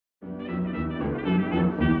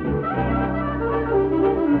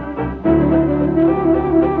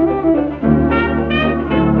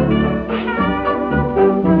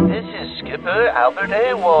Albert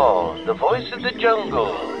AWOL, the voice of the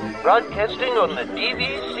jungle, broadcasting on the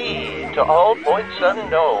DVC to all points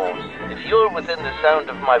unknown. If you're within the sound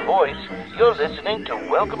of my voice, you're listening to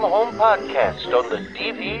Welcome Home Podcast on the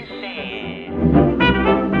DVC.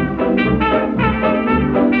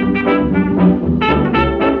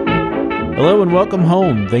 Hello and welcome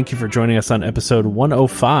home. Thank you for joining us on episode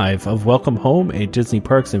 105 of Welcome Home, a Disney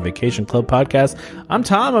Parks and Vacation Club podcast. I'm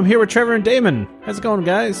Tom. I'm here with Trevor and Damon. How's it going,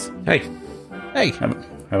 guys? Hey. Hey.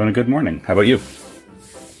 Having a good morning. How about you?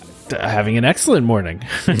 Having an excellent morning.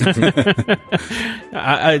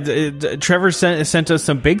 Trevor sent us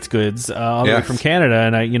some baked goods all the way from Canada,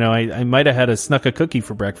 and I might have had snuck a cookie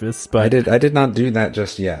for breakfast, but I did not do that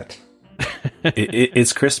just yet.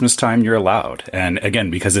 It's Christmas time. You're allowed, and again,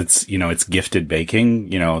 because it's gifted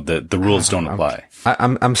baking. The rules don't apply.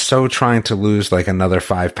 I'm so trying to lose like another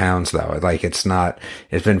 5 pounds though. Like it's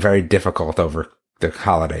been very difficult over the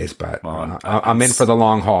holidays, but I'm in for the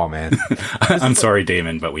long haul, man. I'm sorry,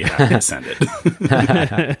 Damon, but we have to send it.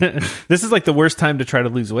 This is like the worst time to try to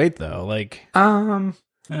lose weight, though. Like, I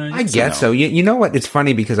guess so. You know what? It's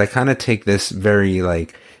funny because I kind of take this very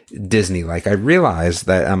like Disney. Like I realized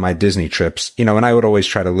that on my Disney trips, and I would always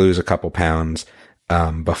try to lose a couple pounds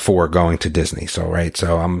before going to Disney. So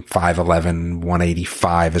I'm 5'11",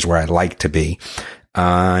 185 is where I like to be,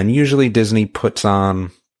 and usually Disney puts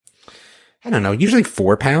on, I don't know, usually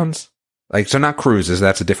 4 pounds. Like, so not cruises,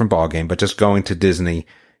 that's a different ball game, but just going to Disney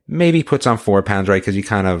maybe puts on 4 pounds, right? Because you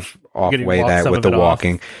kind of off-weigh that with the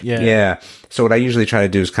walking. Yeah. So what I usually try to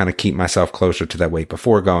do is kind of keep myself closer to that weight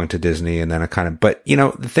before going to Disney, and then but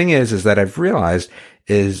the thing is that I've realized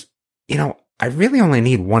is, I really only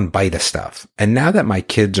need one bite of stuff. And now that my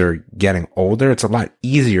kids are getting older, it's a lot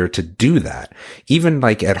easier to do that. Even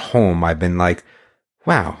like at home, I've been like,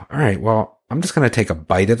 wow, all right, well, I'm just going to take a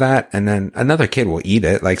bite of that, and then another kid will eat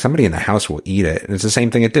it. Like somebody in the house will eat it. And it's the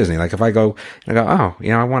same thing at Disney. Like if I go, oh,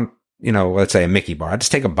 I want, let's say a Mickey bar. I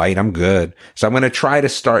just take a bite. I'm good. So I'm going to try to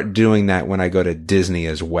start doing that when I go to Disney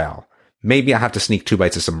as well. Maybe I have to sneak 2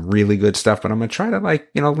 bites of some really good stuff, but I'm going to try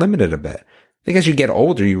to limit it a bit. I think as you get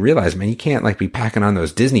older, you realize, man, you can't be packing on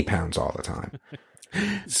those Disney pounds all the time.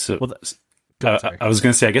 So I was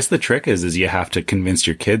going to say, I guess the trick is you have to convince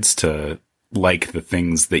your kids to like the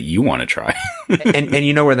things that you want to try. and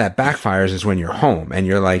where that backfires is when you're home and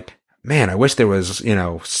you're like, man, I wish there was,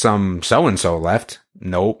 some so-and-so left.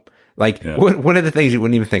 Nope. One of the things you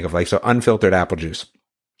wouldn't even think of, so unfiltered apple juice,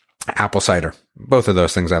 apple cider, both of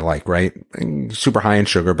those things I like, right? Super high in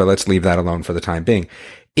sugar, but let's leave that alone for the time being.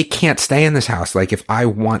 It can't stay in this house. Like if I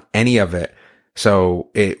want any of it,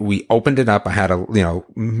 we opened it up. I had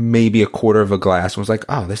maybe a quarter of a glass and was like,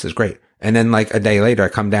 oh, this is great. And then a day later I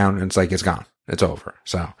come down and it's gone. It's over.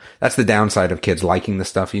 So that's the downside of kids liking the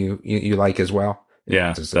stuff you like as well.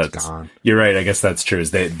 Yeah. It's gone. You're right. I guess that's true.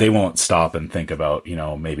 Is they won't stop and think about,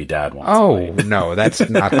 maybe dad wants. Oh, no,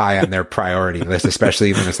 that's not high on their priority list,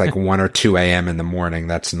 especially when it's 1 or 2 a.m. in the morning.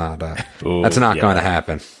 That's not going to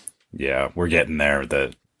happen. Yeah. We're getting there.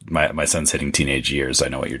 My son's hitting teenage years. I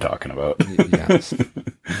know what you're talking about. Yes.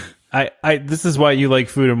 This is why you like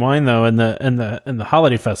Food and Wine though, and the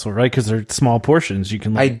holiday festival, right? Because they're small portions. You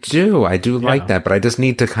can. I do like that, but I just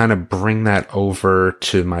need to kind of bring that over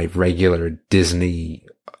to my regular Disney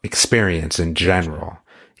experience in general.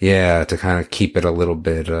 Yeah, to kind of keep it a little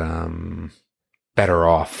bit better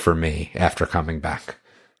off for me after coming back.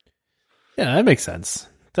 Yeah, that makes sense.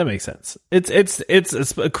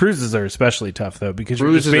 It's cruises are especially tough though, because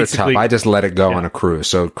cruises are tough. I just let it go on a cruise.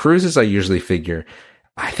 So cruises, I usually figure.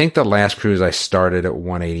 I think the last cruise I started at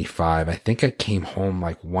 185. I think I came home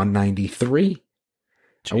 193.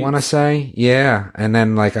 Jeez. I want to say, yeah. And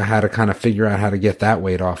then I had to kind of figure out how to get that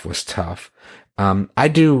weight off was tough. I'm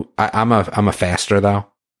a faster though.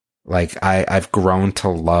 I've grown to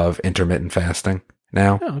love intermittent fasting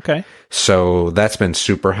now. Oh, okay. So that's been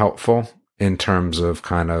super helpful in terms of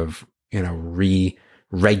kind of,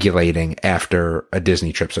 re-regulating after a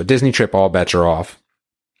Disney trip. So Disney trip, all bets are off.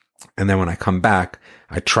 And then when I come back,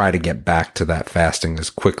 I try to get back to that fasting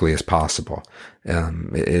as quickly as possible.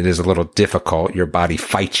 It is a little difficult. Your body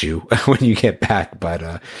fights you when you get back, but,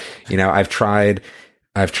 I've tried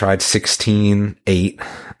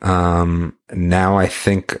 16-8. Now I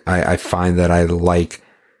think I find that I like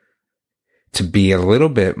to be a little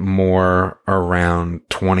bit more around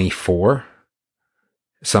 24,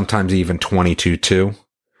 sometimes even 22-2,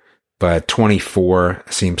 but 24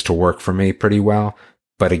 seems to work for me pretty well.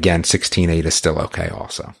 But again, 16-8 is still okay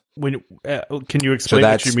also. Can you explain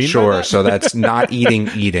what you mean sure. by that? So that's not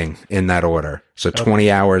eating in that order. So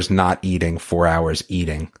 20 hours not eating, 4 hours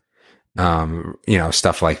eating.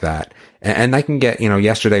 stuff like that. And I can get,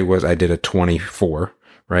 yesterday I did a 24,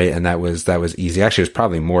 right? And that was easy. Actually, it was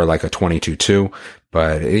probably more like a 22.2,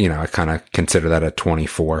 but I kind of consider that a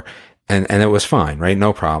 24 and it was fine, right?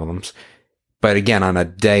 No problems. But again, on a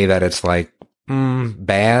day that it's like,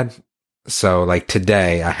 bad. So like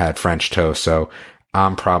today I had French toast. So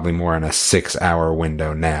I'm probably more in a 6-hour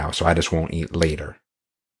window now. So I just won't eat later.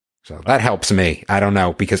 So that helps me. I don't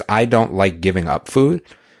know, because I don't like giving up food.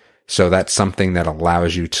 So that's something that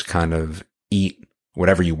allows you to kind of eat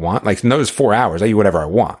whatever you want. Like in those 4 hours, I eat whatever I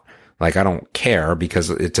want. Like I don't care because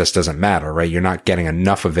it just doesn't matter, right? You're not getting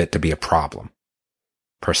enough of it to be a problem,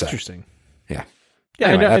 per se. Interesting. Yeah. Yeah,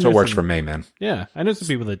 anyway, that's what works for me, man. Yeah, I know some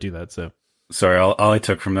people that do that, so. Sorry, all I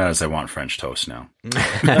took from that is I want French toast now.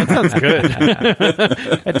 That sounds good.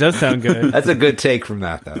 That does sound good. That's a good take from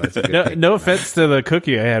that, though. That's a good take. No offense to the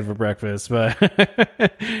cookie I had for breakfast, but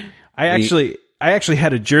I actually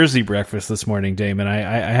had a Jersey breakfast this morning, Damon. I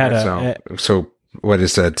had So what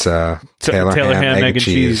is that? Taylor ham, egg and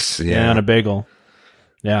cheese. Yeah, and a bagel.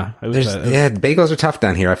 Yeah, bagels are tough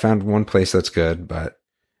down here. I found one place that's good, but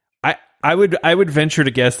I would venture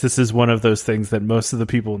to guess this is one of those things that most of the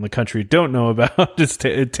people in the country don't know about. Just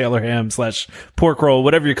Taylor ham / pork roll,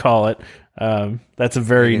 whatever you call it. That's a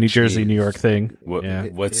very New Jersey, New York thing.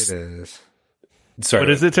 It is. Sorry,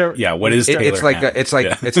 what is it? Yeah, what is Taylor ham?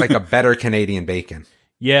 It's like a better Canadian bacon.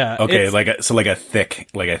 Yeah. Okay, like a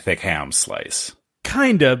thick ham slice.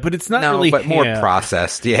 Kinda, but it's not really but ham. More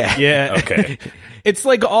processed. Yeah. Yeah. Okay. It's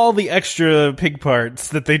like all the extra pig parts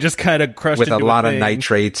that they just kind of crushed with into a lot of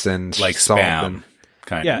nitrates and like salt Spam.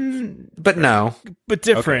 Kind of. Yeah. But no. But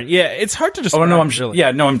different. Okay. Yeah, it's hard to describe. Oh no, I'm sure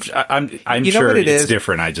it's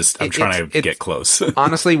different. I'm trying to get close.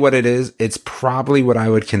 Honestly, what it is, it's probably what I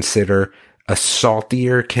would consider a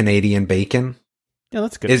saltier Canadian bacon. Yeah,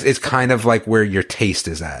 that's good. It's kind of like where your taste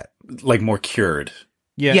is at. Like more cured.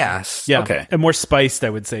 Yeah. Yes. Yeah. Okay. And more spiced,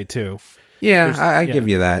 I would say too. Yeah, I give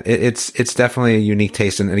you that. It's definitely a unique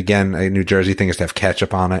taste, and again, a New Jersey thing is to have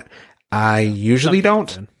ketchup on it. I usually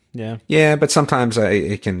don't. Yeah, but sometimes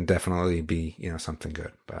it can definitely be something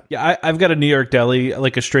good. But yeah, I've got a New York deli,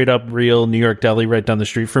 like a straight up real New York deli right down the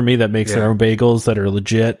street from me that makes their own bagels that are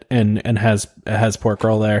legit and has pork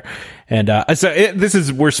roll there. And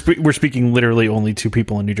we're speaking literally only two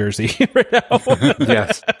people in New Jersey right now.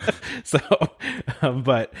 Yes. So,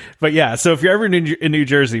 but yeah. So if you're ever in New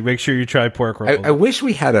Jersey, make sure you try pork roll. I wish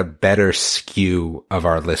we had a better skew of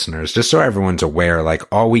our listeners, just so everyone's aware. Like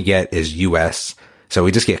all we get is U.S. So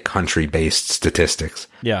we just get country-based statistics.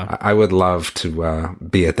 Yeah. I would love to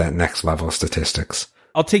be at that next level of statistics.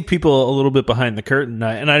 I'll take people a little bit behind the curtain,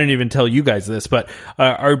 and I didn't even tell you guys this, but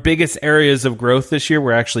our biggest areas of growth this year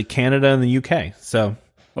were actually Canada and the UK. So,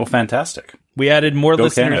 fantastic. We added more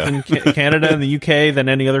listeners in Canada and the UK than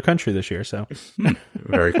any other country this year. So,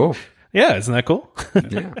 very cool. Yeah, isn't that cool?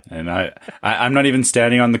 Yeah. And I'm not even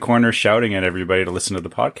standing on the corner shouting at everybody to listen to the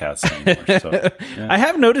podcast anymore. So, yeah. I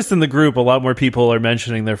have noticed in the group a lot more people are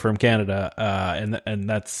mentioning they're from Canada, and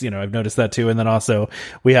that's I've noticed that too. And then also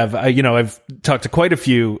we have I've talked to quite a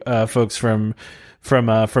few folks from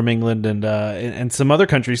England and some other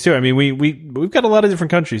countries too. I mean, we've got a lot of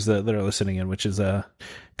different countries that are listening in, which is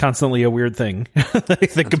constantly a weird thing that I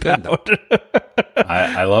think about.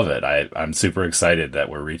 I love it. I'm super excited that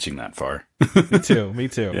we're reaching that far. Me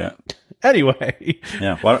too. Yeah. Anyway.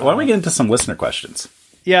 Yeah. Why don't we get into some listener questions?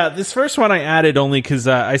 Yeah, this first one I added only because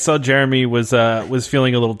I saw Jeremy was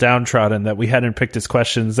feeling a little downtrodden that we hadn't picked his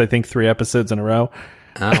questions, I think 3 episodes in a row.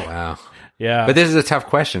 Oh, wow. Yeah. But this is a tough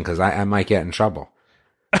question because I might get in trouble.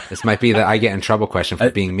 This might be the I get in trouble question for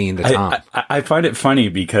being mean to Tom. I find it funny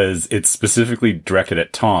because it's specifically directed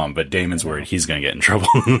at Tom, but Damon's worried he's going to get in trouble.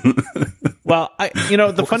 Well,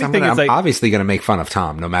 the funny thing is, I'm obviously going to make fun of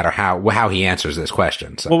Tom no matter how he answers this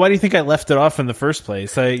question. So. Well, why do you think I left it off in the first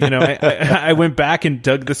place? I went back and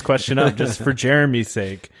dug this question up just for Jeremy's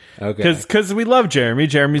sake. Okay. Because we love Jeremy.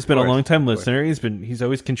 Jeremy's been a long-time listener. He's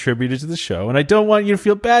always contributed to the show, and I don't want you to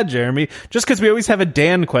feel bad, Jeremy. Just because we always have a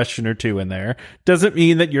Dan question or two in there doesn't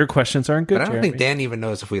mean that your questions aren't good. But I don't Jeremy. think Dan even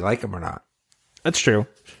knows if we like him or not. That's true.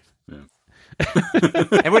 Yeah.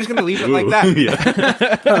 And we're just going to leave it like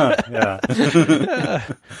that. Yeah.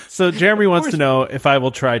 So Jeremy wants to know if I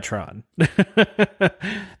will try Tron.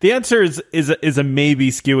 The answer is a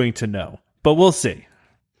maybe skewing to no, but we'll see.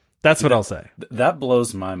 That's what I'll say. That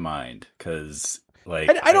blows my mind because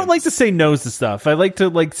I don't like to say no's to stuff. I like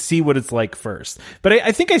to see what it's like first. But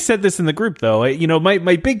I think I said this in the group though.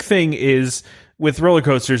 My big thing is with roller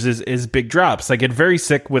coasters is big drops. I get very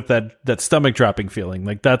sick with that stomach dropping feeling.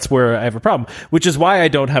 Like that's where I have a problem, which is why I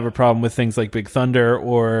don't have a problem with things like Big Thunder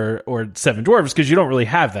or Seven Dwarfs, because you don't really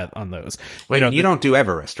have that on those. Wait, you don't do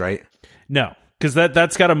Everest, right? No, because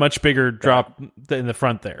that's got a much bigger drop in the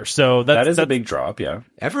front there. So that's a big drop. Yeah,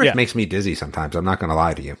 Everest makes me dizzy sometimes. I'm not going to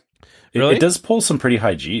lie to you. Really? It does pull some pretty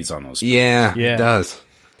high G's on those. Yeah, it does.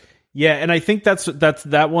 Yeah, and I think that's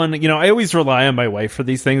that one. You know, I always rely on my wife for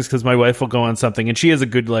these things because my wife will go on something and she has a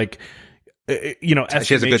good she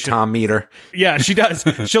has a good Tom meter. Yeah, she does.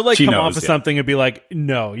 She'll come off of something and be like,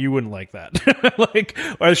 "No, you wouldn't like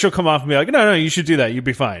that." Or she'll come off and be like, "No, you should do that. You'd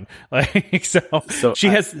be fine." So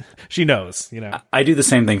she knows. You know, I do the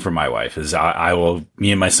same thing for my wife. Is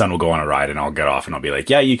me and my son will go on a ride and I'll get off and I'll be like,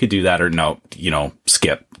 "Yeah, you could do that," or "No,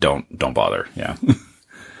 skip. Don't bother." Yeah.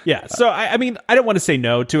 Yeah, so I mean, I don't want to say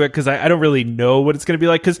no to it because I don't really know what it's going to be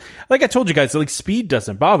like. Because, like I told you guys, speed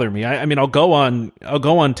doesn't bother me. I mean, I'll go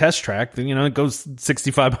on test track. It goes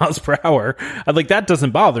 65 miles per hour. That doesn't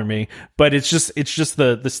bother me. But it's just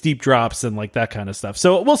the steep drops and that kind of stuff.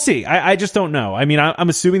 So we'll see. I just don't know. I mean, I'm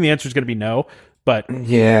assuming the answer is going to be no. But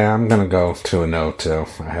yeah, I'm gonna go to a no too.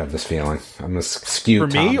 I have this feeling. I'm gonna skew for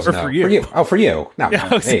me Tom's or no. for you. For you. Oh, for you. No, yeah,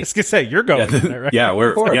 I was gonna say you're going. Yeah, there, right?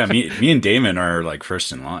 Yeah, me and Damon are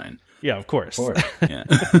first in line. Yeah, of course. Yeah.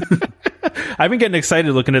 I've been getting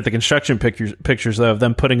excited looking at the construction pictures though, of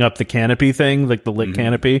them putting up the canopy thing, the lit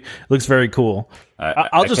canopy. It looks very cool.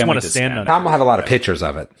 I'll just want to stand on it. Tom will have a lot of pictures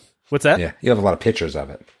of it. What's that? Yeah, you'll have a lot of pictures of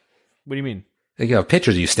it. What do you mean? You have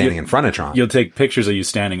pictures of you standing in front of Tron. You'll take pictures of you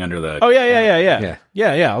standing under the... Oh,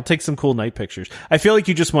 yeah. I'll take some cool night pictures. I feel like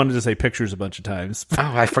you just wanted to say pictures a bunch of times. Oh,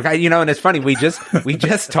 I forgot. And it's funny. We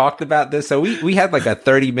just talked about this. So we had a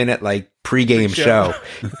 30-minute pregame show.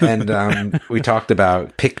 And we talked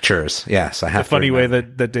about pictures. Yes, I have the funny way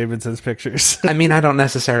that David says pictures. I mean, I don't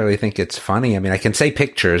necessarily think it's funny. I mean, I can say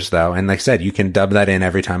pictures, though. And like I said, you can dub that in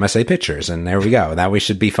every time I say pictures. And there we go. That we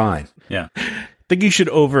should be fine. Yeah. I think you should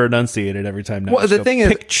over enunciate it every time now. Well, the thing is,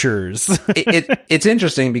 pictures. It's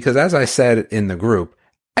interesting because, as I said in the group,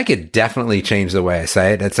 I could definitely change the way I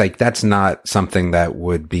say it. It's that's not something that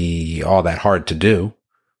would be all that hard to do,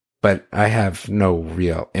 but I have no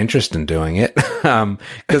real interest in doing it.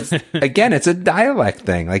 Because again, it's a dialect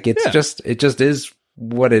thing. It just is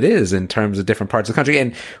what it is in terms of different parts of the country.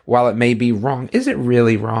 And while it may be wrong, is it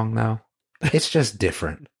really wrong though? It's just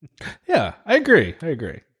different. Yeah, I agree.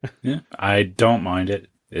 Yeah, I don't mind it.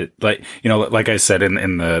 Like I said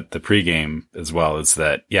in the pregame as well, is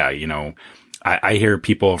that, I hear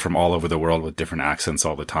people from all over the world with different accents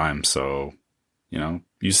all the time. So,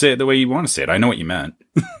 you say it the way you want to say it. I know what you meant.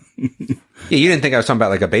 Yeah, you didn't think I was talking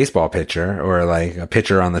about a baseball pitcher or a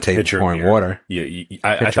pitcher on the table pouring water. Yeah,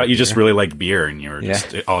 I thought you just really liked beer and you were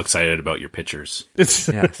just all excited about your pitchers.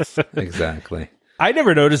 Yes, exactly. I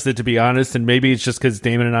never noticed it, to be honest, and maybe it's just because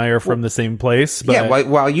Damon and I are from the same place. But... Yeah,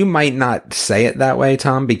 while you might not say it that way,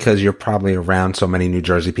 Tom, because you're probably around so many New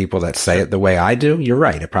Jersey people that say it the way I do, you're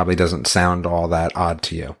right. It probably doesn't sound all that odd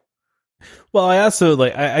to you. Well, I also,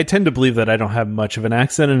 I tend to believe that I don't have much of an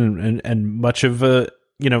accent and much of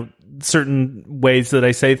certain ways that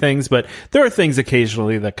I say things, but there are things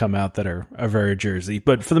occasionally that come out that are very Jersey.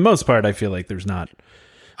 But for the most part, I feel like there's not.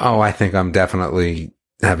 Oh, I think I'm definitely...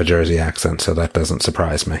 have a Jersey accent, so that doesn't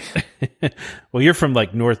surprise me. Well, you're from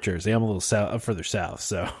North Jersey. I'm a little further south,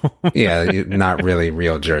 so yeah, not really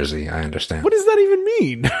real Jersey. I understand. What does that even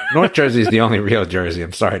mean? North Jersey is the only real Jersey.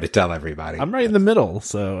 I'm sorry to tell everybody. I'm right in the middle,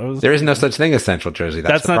 so there is no such thing as Central Jersey.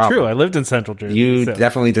 That's not true. I lived in Central Jersey. You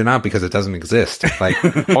definitely do not, because it doesn't exist.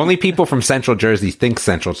 Only people from Central Jersey think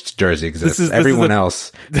Central Jersey exists. Everyone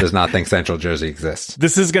else does not think Central Jersey exists.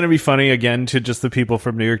 This is going to be funny again to just the people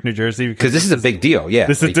from New York, New Jersey, because this is a big deal. Yeah.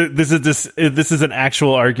 This is an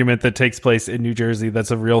actual argument that takes place in New Jersey.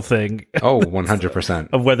 That's a real thing. Oh, 100%.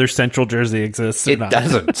 Of whether Central Jersey exists or not. It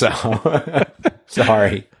doesn't. So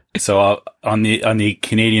sorry. So on the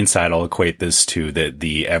Canadian side, I'll equate this to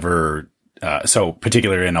so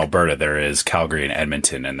particularly in Alberta, there is Calgary and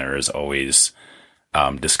Edmonton, and there is always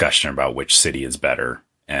discussion about which city is better.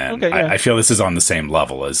 And I feel this is on the same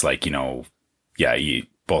level as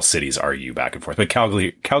both cities argue back and forth, but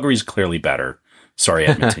Calgary's clearly better. Sorry,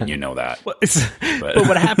 Edmonton, you know that. But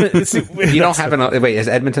what happened? You don't have an... Wait, has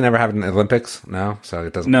Edmonton ever had an Olympics? No? So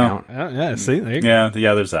it doesn't count? Yeah, see? There you go.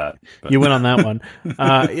 Yeah, there's that. But. You went on that one.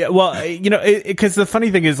 Yeah, well, because the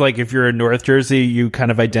funny thing is, if you're in North Jersey, you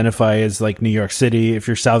kind of identify as, New York City. If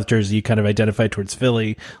you're South Jersey, you kind of identify towards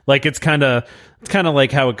Philly. It's kind of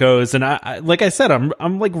like how it goes. And I like I said,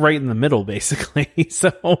 I'm right in the middle, basically.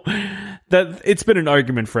 So that it's been an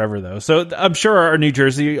argument forever, though. So I'm sure our New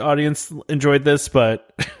Jersey audience enjoyed this,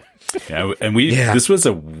 but Yeah, and this was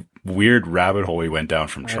a weird rabbit hole we went down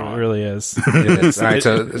from Tron. It really is. It is. All right,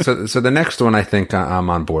 so the next one I think I'm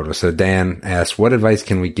on board with. So Dan asked, what advice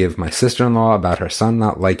can we give my sister-in-law about her son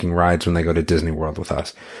not liking rides when they go to Disney World with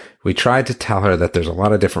us? We tried to tell her that there's a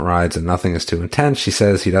lot of different rides and nothing is too intense. She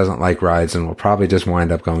says he doesn't like rides and will probably just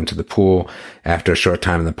wind up going to the pool after a short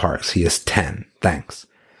time in the parks. He is 10. Thanks.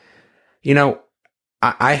 You know,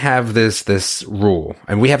 I have this rule,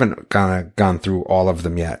 and we haven't gone through all of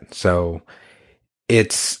them yet. So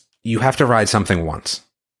you have to ride something once.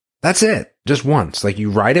 That's it. Just once. Like, you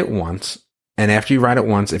ride it once, and after you ride it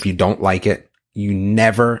once, if you don't like it, you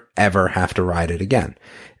never, ever have to ride it again.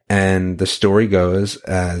 And the story goes,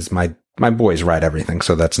 as my boys ride everything,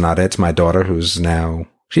 so that's not it. It's my daughter,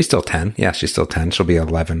 she's still 10. Yeah, she's still 10. She'll be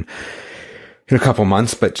 11 in a couple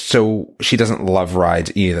months, but so she doesn't love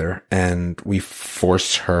rides either. And we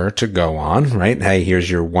forced her to go on, right? Hey, here's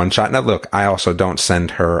your one shot. Now look, I also don't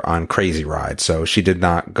send her on crazy rides. So she did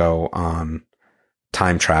not go on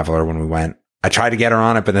Time Traveler when we went. I tried to get her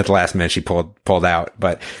on it, but at the last minute she pulled out.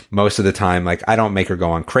 But most of the time, like, I don't make her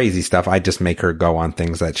go on crazy stuff. I just make her go on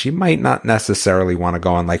things that she might not necessarily want to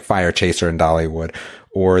go on, like Fire Chaser and Dollywood.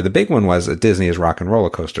 Or the big one was at Disney is Rock and Roller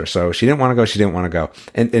Coaster. So she didn't want to go.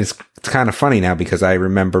 And it's kind of funny now because I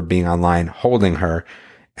remember being online holding her,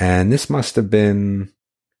 and this must have been,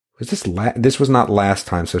 this was not last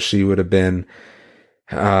time. So she would have been,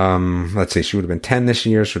 let's see, she would have been 10 this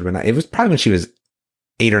year. It was probably when she was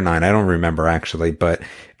 8 or 9. I don't remember actually, but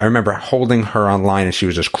I remember holding her online and she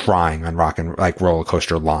was just crying on Roller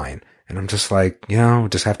Coaster Line. And I'm just like,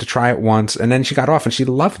 just have to try it once. And then she got off and she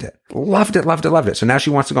loved it. Loved it. So now she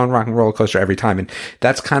wants to go on Rock and Roller Coaster every time. And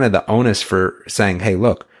that's kind of the onus for saying, hey,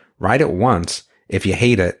 look, ride it once. If you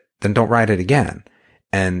hate it, then don't ride it again.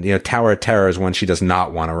 And, Tower of Terror is one she does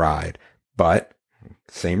not want to ride. But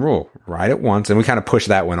same rule, ride it once. And we kind of pushed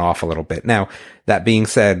that one off a little bit. Now, that being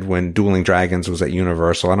said, when Dueling Dragons was at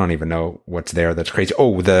Universal, I don't even know what's there that's crazy.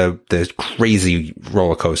 Oh, the crazy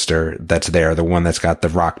roller coaster that's there, the one that's got the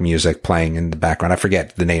rock music playing in the background. I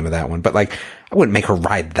forget the name of that one, but like, I wouldn't make her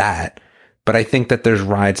ride that. But I think that there's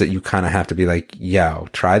rides that you kind of have to be like, yo,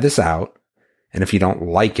 try this out. And if you don't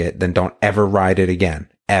like it, then don't ever ride it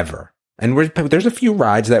again, ever. And there's a few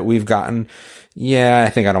rides that we've gotten. Yeah,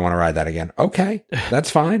 I think I don't want to ride that again. Okay,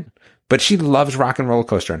 that's fine. But she loves Rock and Roller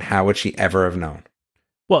Coaster, and how would she ever have known?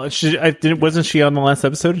 Well, wasn't she on the last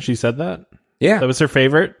episode and she said that? Yeah. That was her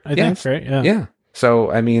favorite, I think, right? Yeah. Yeah.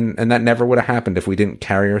 So, I mean, and that never would have happened if we didn't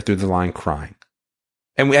carry her through the line crying.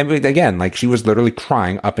 And again, like, she was literally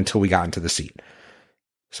crying up until we got into the seat.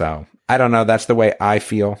 So, I don't know. That's the way I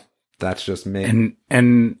feel. That's just me.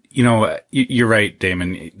 And you're right,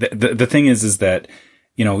 Damon. The thing is that,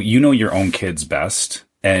 your own kids best.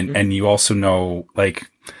 And you also know, like,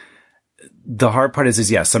 the hard part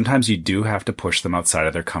is yes, sometimes you do have to push them outside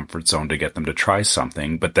of their comfort zone to get them to try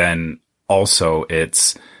something. But then also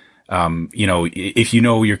it's, if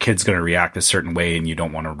your kid's going to react a certain way and you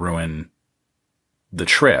don't want to ruin the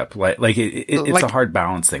trip, it's a hard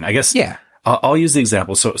balance thing, I guess. Yeah. I'll use the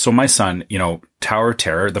example. So my son, Tower of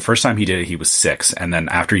Terror, the first time he did it, he was 6. And then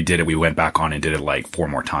after he did it, we went back on and did it like 4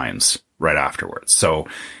 more times right afterwards. So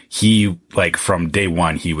he, like, from day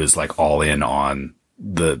one, he was like all in on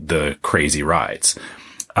the crazy rides.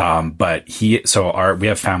 But we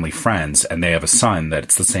have family friends and they have a son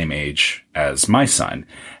that's the same age as my son,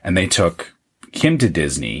 and they took him to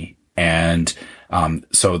Disney. And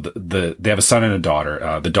so they have a son and a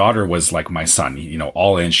daughter. The daughter was like my son,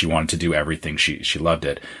 all in. She wanted to do everything. She loved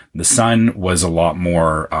it. The son was a lot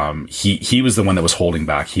more, he was the one that was holding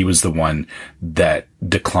back. He was the one that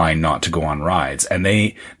declined not to go on rides. And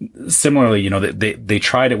they, similarly, they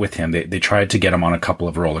tried it with him. They tried to get him on a couple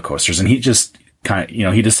of roller coasters, and he just kind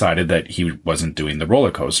of, he decided that he wasn't doing the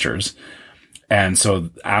roller coasters. And so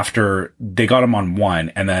after they got him on one,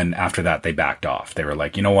 and then after that, they backed off. They were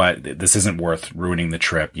like, you know what? This isn't worth ruining the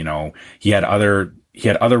trip. He had other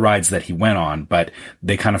rides that he went on, but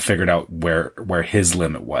they kind of figured out where his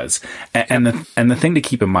limit was. And the thing to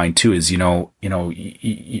keep in mind too is,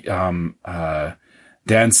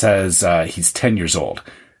 Dan says, he's 10 years old.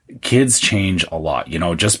 Kids change a lot,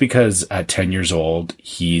 just because at 10 years old,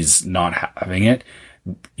 he's not having it.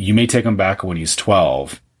 You may take him back when he's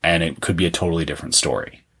 12. And it could be a totally different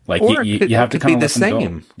story. Like, you have to kind of let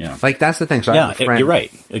them go. Yeah. Like, that's the thing. So yeah, you're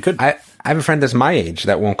right. It could. I have a friend that's my age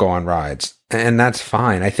that won't go on rides, and that's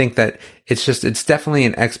fine. I think that it's definitely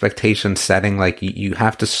an expectation setting. Like, you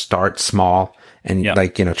have to start small, and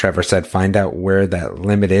like, Trevor said, find out where that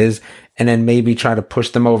limit is, and then maybe try to push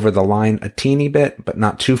them over the line a teeny bit, but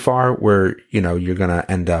not too far where, you're going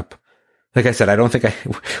to end up. Like I said, I don't think I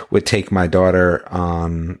would take my daughter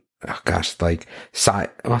on oh gosh, like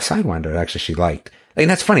Sidewinder, actually she liked. And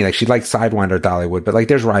that's funny, like she liked Sidewinder at Dollywood, but like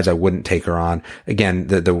there's rides I wouldn't take her on. Again,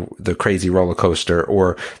 the crazy roller coaster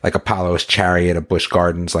or like Apollo's Chariot at Busch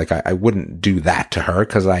Gardens, like I wouldn't do that to her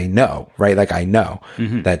because I know, right? Like I know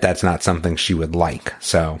that that's not something she would like.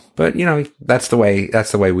 So, but you know, that's the way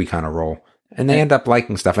we kind of roll. And they end up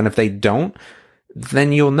liking stuff. And if they don't,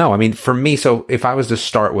 then you'll know. I mean, for me, so if I was to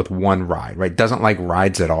start with one ride, right, doesn't like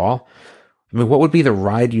rides at all, I mean, what would be the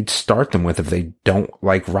ride you'd start them with if they don't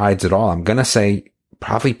like rides at all? I'm going to say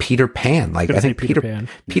probably Peter Pan. Like, I think Peter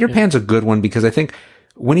Pan's a good one because I think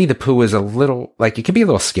Winnie the Pooh is a little, like, it can be a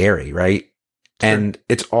little scary, right? Sure. And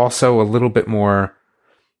it's also a little bit more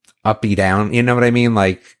uppy down. You know what I mean?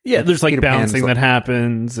 Like, yeah, there's like Peter bouncing that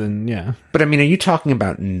happens and yeah. But I mean, are you talking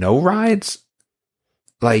about no rides?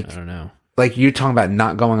 Like, I don't know. Like you're talking about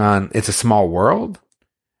not going on It's a Small World?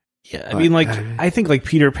 Yeah, I mean, like, I think like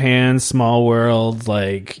Peter Pan, Small World,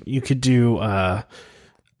 like you could do,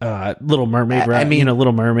 Little Mermaid, right? I mean,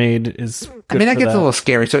 Little Mermaid is good. I mean, that gets a little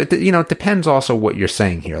scary. So, it depends also what you're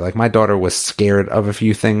saying here. Like, my daughter was scared of a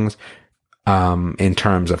few things, in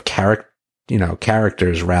terms of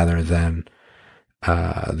characters rather than,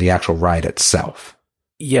 the actual ride itself.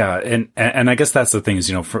 Yeah. And I guess that's the thing is,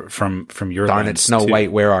 from your Darn it, Snow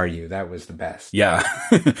White, where are you? That was the best. Yeah.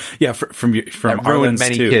 Yeah. From our lens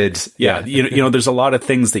many too. Kids. Yeah. There's a lot of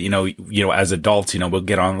things that, as adults, we'll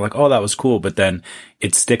get on like, oh, that was cool. But then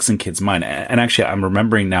it sticks in kids' mind. And actually, I'm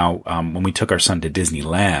remembering now, when we took our son to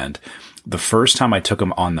Disneyland, the first time I took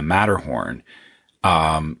him on the Matterhorn,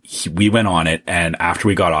 we went on it. And after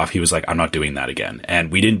we got off, he was like, I'm not doing that again.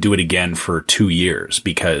 And we didn't do it again for 2 years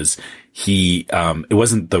because it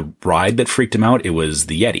wasn't the ride that freaked him out. It was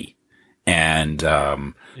the Yeti. And,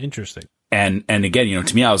 interesting. And again,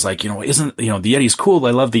 to me, I was like, isn't, the Yeti's cool.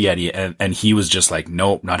 I love the Yeti. And he was just like,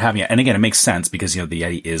 nope, not having it. And again, it makes sense because, the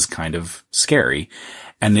Yeti is kind of scary.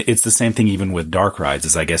 And it's the same thing even with dark rides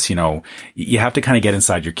is I guess, you have to kind of get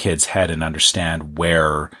inside your kid's head and understand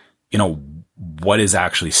where, what is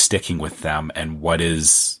actually sticking with them and what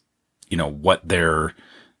is, what they're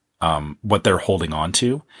holding on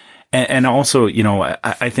to. And also,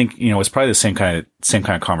 I think, it's probably the same kind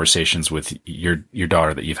of conversations with your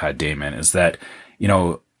daughter that you've had, Damon, is that,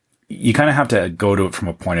 you kind of have to go to it from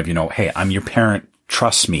a point of, hey, I'm your parent.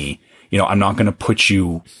 Trust me. I'm not going to put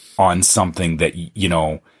you on something that,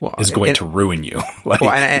 is going to ruin you.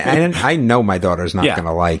 I know my daughter's not going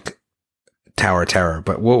to like Tower of Terror,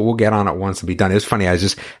 but we'll get on it once and be done. It was funny. I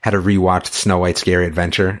just had to rewatch Snow White's Scary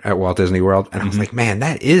Adventure at Walt Disney World. And I was like, man,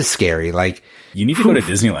 that is scary. Like, you need to go to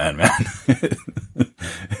Disneyland, man.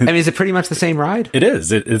 I mean, is it pretty much the same ride? It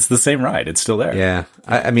is. It's the same ride. It's still there. Yeah.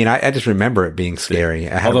 I mean, I just remember it being scary.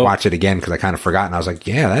 I had to watch it again because I kind of forgot. And I was like,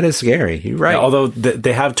 yeah, that is scary. You're right. Yeah, although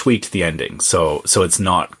they have tweaked the ending. So it's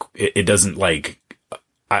not, it doesn't like,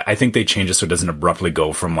 I think they changed it so it doesn't abruptly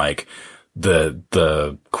go from like,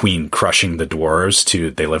 the queen crushing the dwarves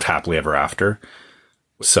to they lived happily ever after.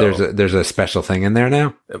 So there's a special thing in there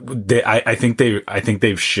now. I think they've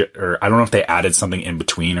or I don't know if they added something in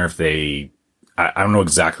between or if I don't know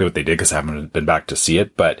exactly what they did because I haven't been back to see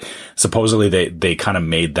it, but supposedly they kind of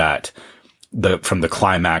made that from the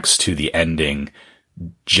climax to the ending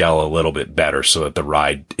gel a little bit better so that the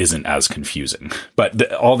ride isn't as confusing.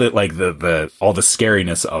 But all the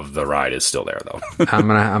scariness of the ride is still there though. I'm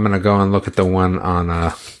gonna go and look at the one on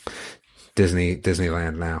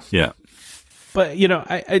Disneyland now. Yeah. But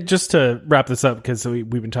I just to wrap this up because we've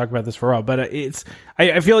been talking about this for a while. But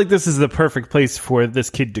I feel like this is the perfect place for this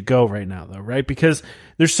kid to go right now, though, right? Because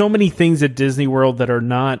there's so many things at Disney World that are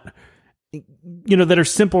not, that are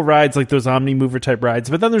simple rides like those Omni Mover type rides.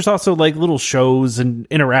 But then there's also like little shows and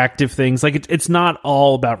interactive things. Like it's not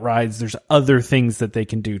all about rides. There's other things that they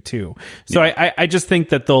can do too. So yeah. I just think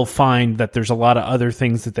that they'll find that there's a lot of other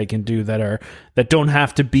things that they can do that don't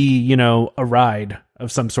have to be, a ride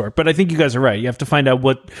of some sort. But I think you guys are right. You have to find out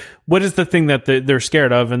what is the thing that they're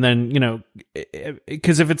scared of. And then,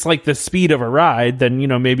 because if it's like the speed of a ride, then,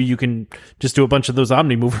 maybe you can just do a bunch of those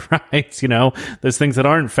Omni Mover rides, those things that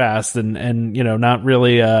aren't fast and not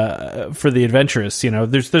really, for the adventurous,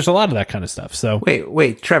 there's a lot of that kind of stuff. So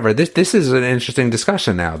wait, Trevor, this is an interesting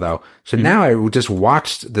discussion now though. So now I just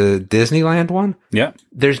watched the Disneyland one. Yeah.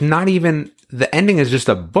 There's not even, the ending is just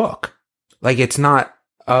a book. Like it's not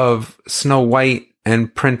of Snow White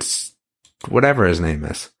and Prince, whatever his name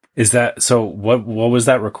is. Is that, so what was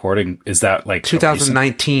that recording? Is that like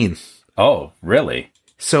 2019? Oh, really?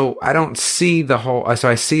 So I don't see the whole, so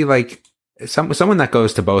I see like someone that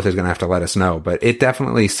goes to both is going to have to let us know, but it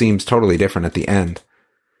definitely seems totally different at the end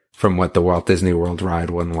from what the Walt Disney World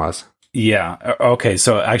ride one was. Yeah. Okay.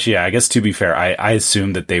 So actually, I guess to be fair, I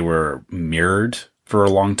assumed that they were mirrored for a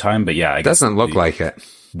long time, but yeah, I guess doesn't look like it.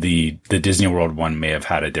 The Disney World one may have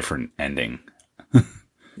had a different ending.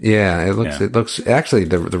 Yeah, it looks actually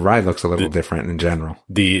the ride looks a little different in general.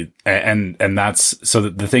 And that's so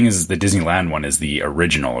the thing is the Disneyland one is the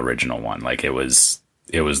original one. Like it was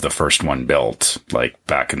the first one built like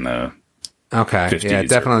back in the 50s. Yeah, it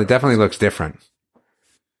definitely looks different.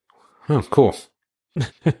 Oh, cool.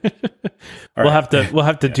 We'll have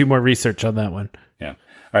to do more research on that one. Yeah.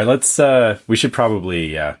 All right, let's we should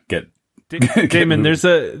probably get Damon, there's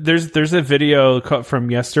a video from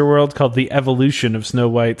Yesterworld called "The Evolution of Snow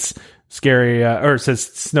White's Scary," or it says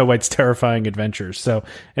Snow White's Terrifying Adventures. So,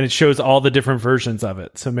 and it shows all the different versions of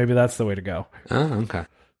it. So maybe that's the way to go. Oh, okay.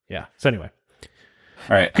 Yeah. So anyway,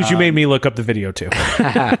 all right, because you made me look up the video too.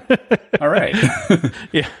 All right.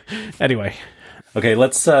 Yeah. Anyway. Okay,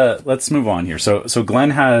 let's move on here. So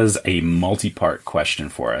Glenn has a multi-part question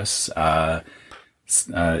for us.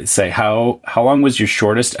 Say how long was your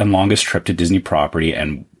shortest and longest trip to Disney property,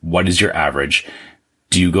 and what is your average?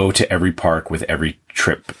 Do you go to every park with every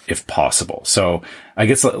trip if possible? So I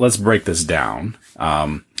guess let's break this down.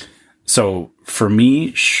 So for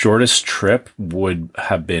me, shortest trip would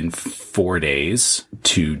have been 4 days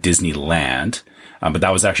to Disneyland. But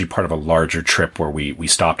that was actually part of a larger trip where we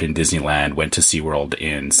stopped in Disneyland, went to SeaWorld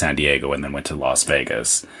in San Diego, and then went to Las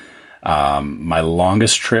Vegas. My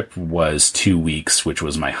longest trip was 2 weeks, which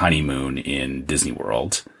was my honeymoon in Disney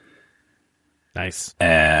World. Nice.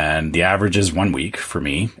 And the average is 1 week for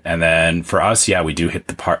me. And then for us, yeah, we do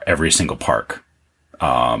hit every single park,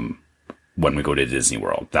 when we go to Disney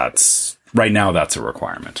World. Right now, that's a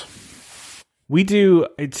requirement. We do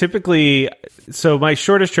typically, so my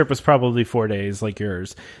shortest trip was probably 4 days like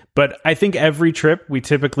yours, but I think every trip we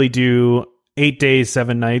typically do 8 days,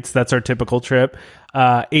 7 nights. That's our typical trip.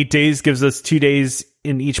 8 days gives us 2 days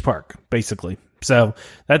in each park, basically. So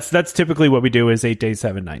that's typically what we do is 8 days,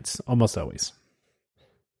 7 nights, almost always.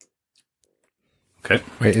 Okay.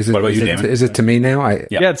 Wait, what about you, Damon? Is it to me now?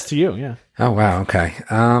 Yeah, it's to you. Yeah. Oh, wow. Okay.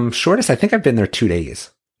 Shortest, I think I've been there 2 days.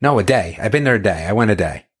 No, a day. I've been there a day. I went a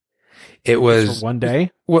day. It was for 1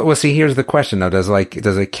 day. Well, see, here's the question though. Does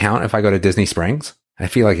it count if I go to Disney Springs? I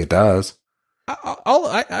feel like it does.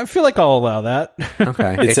 I feel like I'll allow that.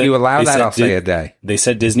 Okay. If you allow that, I'll say a day. They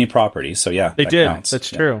said Disney property, so yeah, they did. Counts.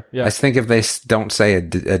 That's true. Yeah. I think if they don't say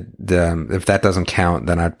if that doesn't count,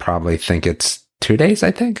 then I'd probably think it's 2 days.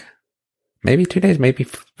 I think maybe 2 days. Maybe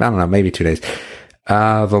I don't know. Maybe 2 days.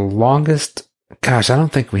 The longest. Gosh, I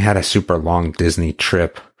don't think we had a super long Disney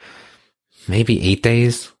trip. Maybe 8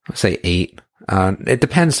 days. I'll say 8. It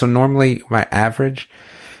depends. So normally my average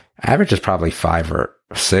is probably 5 or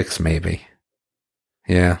 6, maybe.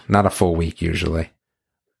 Yeah, not a full week usually.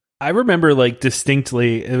 I remember like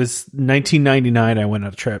distinctly, it was 1999 I went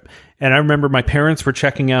on a trip, and I remember my parents were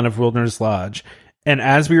checking out of Wilderness Lodge, and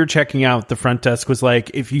as we were checking out, the front desk was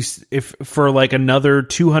like, if for like another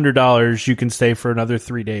 $200 you can stay for another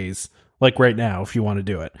 3 days. Like right now, if you want to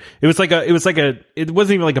do it. It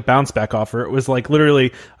wasn't even like a bounce back offer. It was like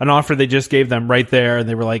literally an offer they just gave them right there. And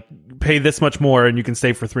they were like, pay this much more and you can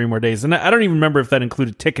stay for 3 more days. And I don't even remember if that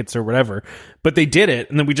included tickets or whatever, but they did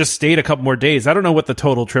it. And then we just stayed a couple more days. I don't know what the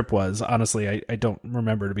total trip was. Honestly, I don't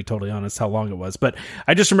remember, to be totally honest, how long it was, but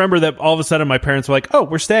I just remember that all of a sudden my parents were like, oh,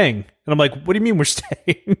 we're staying. And I'm like, what do you mean we're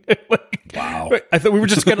staying? Like, wow. I thought we were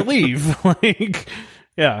just going to leave. Like,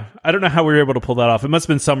 yeah, I don't know how we were able to pull that off. It must have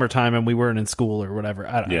been summertime and we weren't in school or whatever.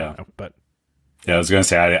 I don't know. But yeah, I was going to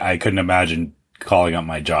say, I couldn't imagine calling up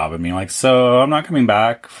my job and being like, so I'm not coming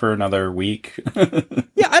back for another week.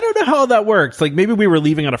 Yeah, I don't know how that works. Like maybe we were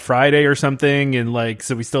leaving on a Friday or something, and like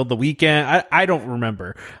so we still had the weekend. I don't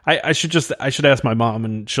remember. I should ask my mom,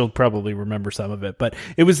 and she'll probably remember some of it. But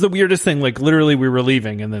it was the weirdest thing. Like literally we were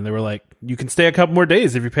leaving, and then they were like, you can stay a couple more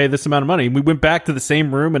days if you pay this amount of money. And we went back to the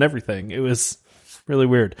same room and everything. It was really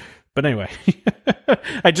weird. But anyway,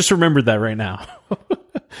 I just remembered that right now.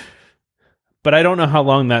 But I don't know how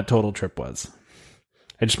long that total trip was.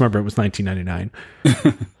 I just remember it was 1999.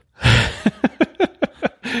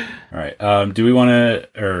 All right. Do you want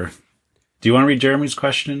to read Jeremy's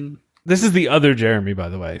question? This is the other Jeremy, by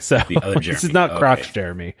the way. So the other Jeremy. This is not Croc's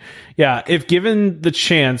Jeremy. Yeah. If given the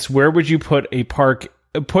chance, where would you put an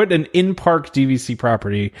in-park DVC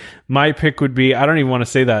property? My pick would be, I don't even want to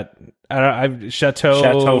say that.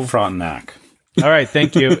 Chateau Frontenac. All right,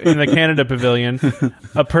 thank you. In the Canada Pavilion,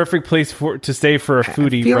 a perfect place to stay for a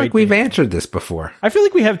foodie. I feel like we've answered this before. I feel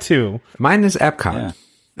like we have too. Mine is Epcot. Yeah.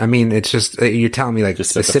 I mean, it's just you're telling me like just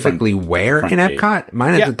specifically where in Epcot? Gate.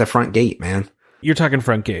 Mine is at the front gate, man. You're talking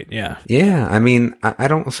front gate, yeah. Yeah, I mean, I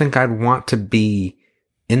don't think I'd want to be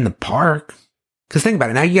in the park. Because think about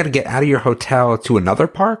it. Now you got to get out of your hotel to another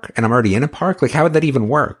park, and I'm already in a park. Like, how would that even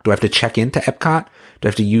work? Do I have to check into Epcot? Do I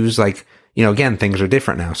have to use, like, you know, again, things are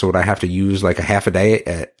different now. So would I have to use like a half a day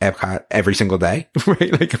at Epcot every single day?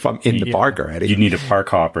 Right? Like if I'm in the park already. You need a park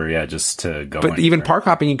hopper, just to go. But even park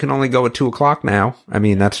hopping, you can only go at 2:00 now. I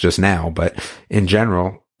mean, that's just now, but in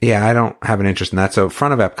general, yeah, I don't have an interest in that. So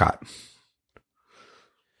front of Epcot.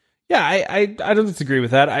 Yeah, I don't disagree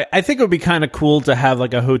with that. I think it would be kind of cool to have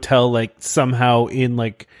like a hotel like somehow in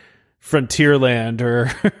like Frontierland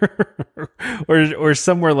or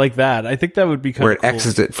somewhere like that. I think that would be kind where of cool. Where it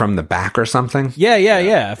exits it from the back or something?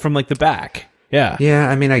 Yeah, from like the back. Yeah. Yeah,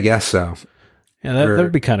 I mean, I guess so. Yeah, that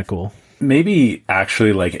would be kind of cool. Maybe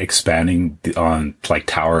actually like expanding on like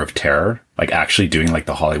Tower of Terror, like actually doing like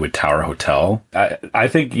the Hollywood Tower Hotel. I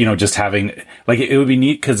think, you know, just having like it would be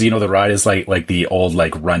neat because, you know, the ride is like the old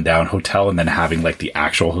like rundown hotel, and then having like the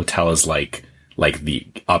actual hotel is like the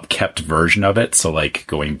upkept version of it. So like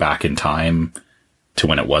going back in time to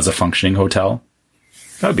when it was a functioning hotel.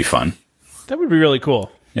 That would be fun. That would be really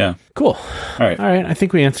cool. Yeah. Cool. All right. I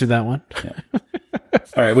think we answered that one. Yeah.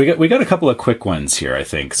 All right. We got a couple of quick ones here, I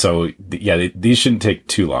think. So yeah, these shouldn't take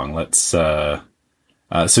too long. Let's, so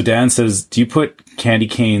Dan says, do you put candy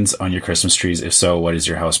canes on your Christmas trees? If so, what is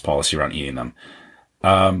your house policy around eating them?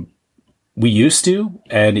 We used to,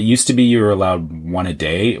 and it used to be you were allowed one a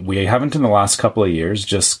day. We haven't in the last couple of years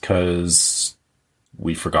just because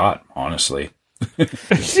we forgot, honestly.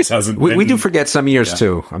 We do forget some years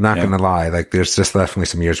too. I'm not going to lie. Like there's just definitely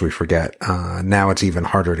some years we forget. Now it's even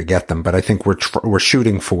harder to get them, but I think we're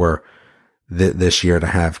shooting for this year to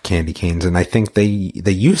have candy canes. And I think they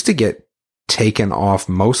used to get taken off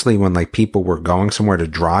mostly when like people were going somewhere to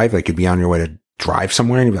drive. Like you'd be on your way to drive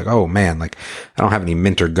somewhere and you'd be like, oh man, like I don't have any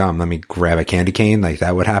mint or gum. Let me grab a candy cane. Like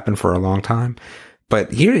that would happen for a long time.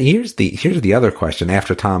 But here's the other question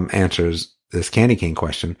after Tom answers this candy cane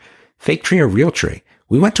question. Fake tree or real tree?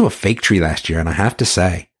 We went to a fake tree last year, and I have to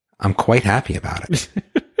say, I'm quite happy about it.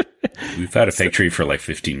 We've had a fake tree for like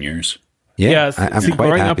 15 years. Yeah, I'm quite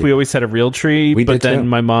growing up, we always had a real tree, but then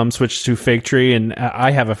my mom switched to fake tree, and I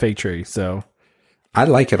have a fake tree, so. I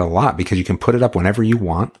like it a lot because you can put it up whenever you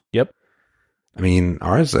want. Yep. I mean,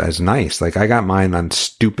 ours is nice. Like, I got mine on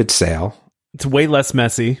stupid sale. It's way less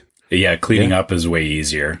messy. Yeah, cleaning up is way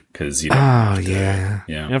easier because you don't you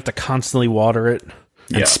don't have to constantly water it.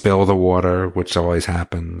 And spill the water, which always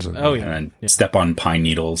happens. And step on pine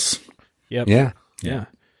needles. Yep. Yeah.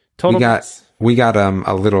 Total. We got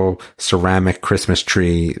a little ceramic Christmas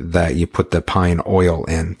tree that you put the pine oil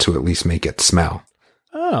in to at least make it smell.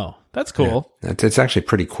 Oh, that's cool. Yeah. It's actually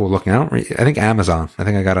pretty cool looking. I think Amazon. I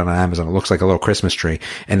think I got it on Amazon. It looks like a little Christmas tree.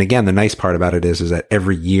 And again, the nice part about it is that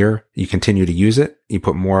every year you continue to use it. You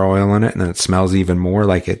put more oil in it, and then it smells even more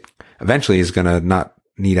like it eventually is going to not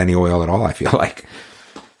need any oil at all, I feel like.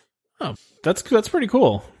 Oh, that's pretty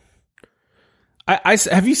cool. I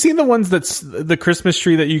have you seen the ones that's the Christmas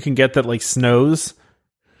tree that you can get that like snows?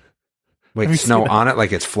 Wait, snow on it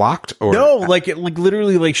like it's flocked? Or no, like it like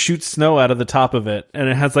literally like shoots snow out of the top of it, and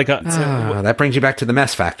it has like a. That brings you back to the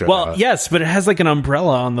mess factor. Well, yes, but it has like an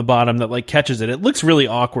umbrella on the bottom that like catches it. It looks really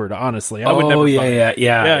awkward, honestly. I would never. Yeah.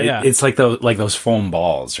 It's like those foam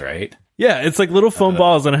balls, right? Yeah, it's like little foam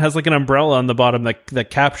balls, and it has like an umbrella on the bottom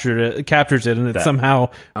that captures it, and it somehow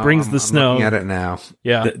brings the snow. I'm looking at it now.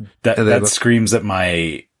 Yeah, that screams at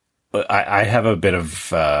my. I have a bit of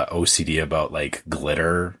OCD about like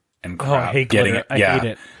glitter and crap. Oh, I hate glitter. I hate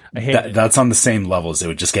it. I hate it. That's on the same levels. It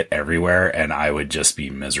would just get everywhere, and I would just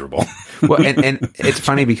be miserable. Well, and it's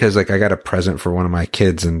funny because like I got a present for one of my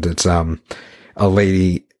kids, and it's a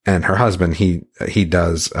lady and her husband. He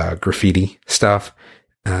does graffiti stuff.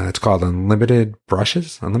 It's called Unlimited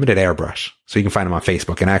Airbrush. So you can find them on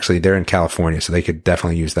Facebook, and actually they're in California, so they could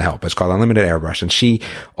definitely use the help. It's called Unlimited Airbrush. And she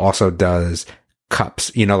also does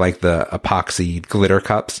cups, like the epoxy glitter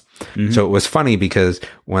cups. Mm-hmm. So it was funny because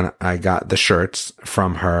when I got the shirts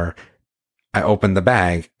from her, I opened the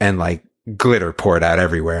bag and like glitter poured out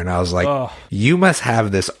everywhere. And I was like, You must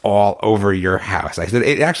have this all over your house. I said,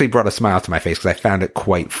 it actually brought a smile to my face because I found it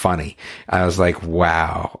quite funny. I was like,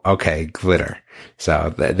 wow, okay, glitter.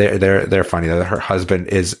 So they're funny. Her husband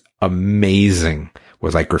is amazing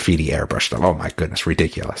with like graffiti airbrush stuff. Oh my goodness,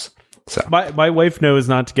 ridiculous. So my wife knows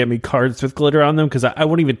not to get me cards with glitter on them because I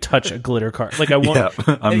won't even touch a glitter card. Like I won't.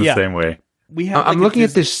 Yeah, I'm the same way. We have. I'm looking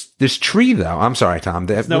at this tree though. I'm sorry, Tom.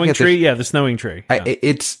 The snowing tree. Yeah, the snowing tree. Yeah.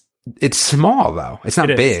 It's small though. It's not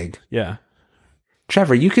big. Yeah.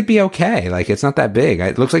 Trevor, you could be okay. Like it's not that big.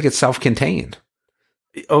 It looks like it's self-contained.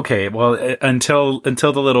 Okay, well, until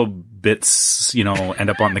the little bits, end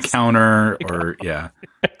up on the counter, or yeah.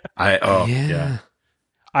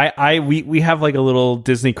 We have like a little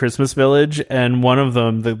Disney Christmas village, and one of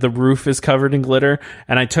them, the roof is covered in glitter,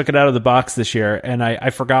 and I took it out of the box this year, and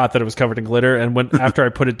I forgot that it was covered in glitter, and when after I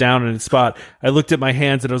put it down in its spot, I looked at my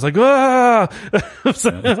hands and I was like, ah,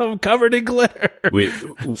 I'm covered in glitter.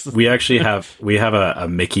 We actually have a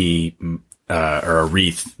Mickey or a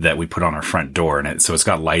wreath that we put on our front door, and it's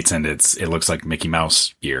got lights, and it looks like Mickey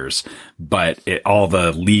Mouse ears, but all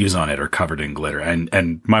the leaves on it are covered in glitter.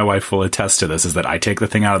 And my wife will attest to this, is that I take the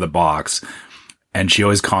thing out of the box, and she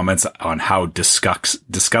always comments on how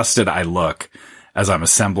disgusted I look as I'm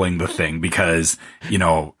assembling the thing, because,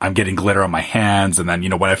 I'm getting glitter on my hands. And then,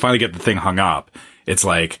 when I finally get the thing hung up, it's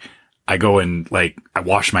like, I go and I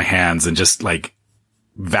wash my hands and just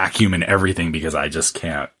vacuum and everything, because I just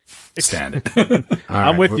can't stand it.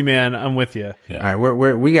 I'm with you, man. I'm with you. Yeah. All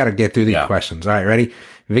right. We got to get through these questions. All right. Ready?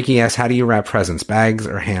 Vicky asks, how do you wrap presents? Bags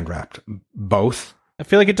or hand wrapped? Both. I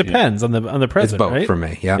feel like it depends on the present. It's both right? for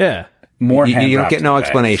me. Yeah. Yeah. More. You don't get no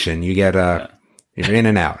explanation. You get you're in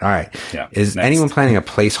and out. All right. Yeah. Is anyone planning a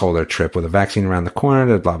placeholder trip with a vaccine around the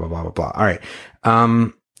corner? Blah blah blah blah blah. All right.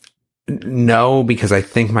 No, because I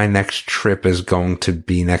think my next trip is going to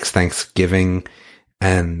be next Thanksgiving,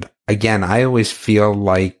 and again, I always feel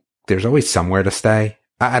like there's always somewhere to stay.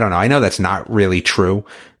 I don't know. I know that's not really true,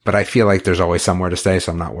 but I feel like there's always somewhere to stay,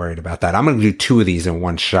 so I'm not worried about that. I'm going to do 2 of these in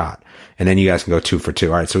one shot, and then you guys can go 2 for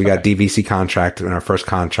 2. All right. So we got DVC contract in our first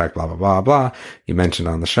contract, blah, blah, blah, blah. You mentioned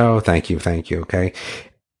on the show. Thank you. Okay.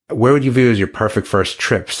 Where would you view as your perfect first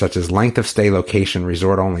trip, such as length of stay, location,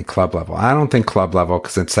 resort only, club level? I don't think club level,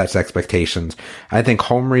 because it sets expectations. I think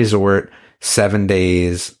home resort, 7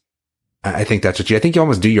 days. I think that's I think you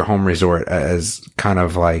almost do your home resort as kind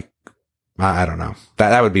of I don't know.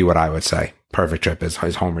 That would be what I would say. Perfect trip is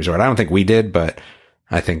home resort. I don't think we did, but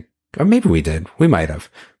I think, or maybe we did. We might have,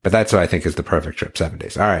 but that's what I think is the perfect trip. 7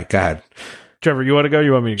 days. All right, go ahead. Trevor, you want to go?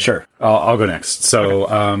 You want me to go? Sure. I'll go next. So,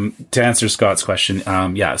 to answer Scott's question,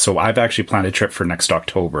 so I've actually planned a trip for next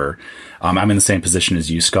October. I'm in the same position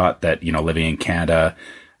as you, Scott, that, living in Canada,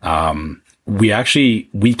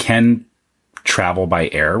 we can travel by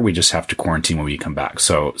air. We just have to quarantine when we come back.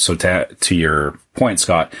 So to your point,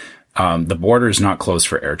 Scott, the border is not closed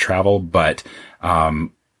for air travel, but,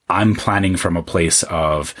 I'm planning from a place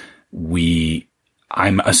of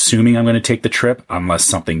I'm assuming I'm going to take the trip unless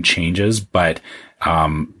something changes, but,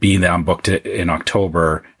 being that I'm booked in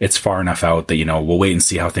October, it's far enough out that, we'll wait and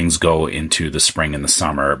see how things go into the spring and the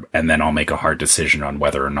summer. And then I'll make a hard decision on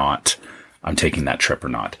whether or not I'm taking that trip or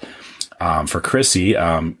not. For Chrissy,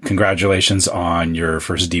 congratulations on your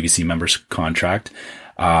first DVC members contract.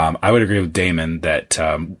 I would agree with Damon that,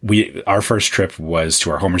 our first trip was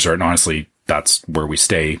to our home resort, and honestly, that's where we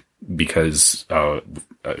stay because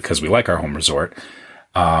we like our home resort.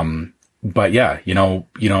 But yeah,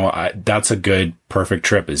 that's a good, perfect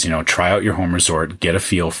trip is, try out your home resort, get a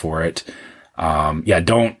feel for it.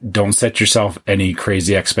 Don't set yourself any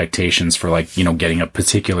crazy expectations for getting a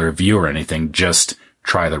particular view or anything. Just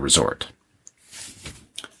try the resort.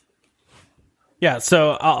 Yeah,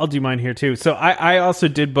 so I'll do mine here too. So I also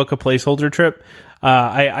did book a placeholder trip.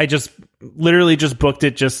 I just literally just booked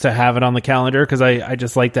it just to have it on the calendar because I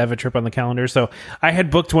just like to have a trip on the calendar. So I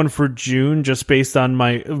had booked one for June just based on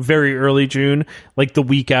my very early June, like the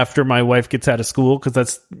week after my wife gets out of school, because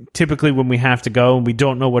that's typically when we have to go and we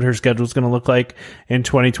don't know what her schedule is going to look like in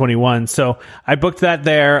 2021. So I booked that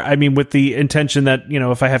there. I mean, with the intention that,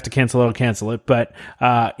 if I have to cancel it, I'll cancel it. But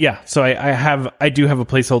so I do have a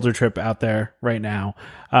placeholder trip out there right now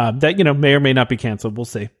that, may or may not be canceled. We'll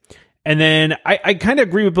see. And then I kind of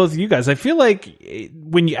agree with both of you guys. I feel like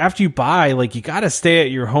after you buy, you got to stay at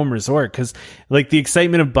your home resort because the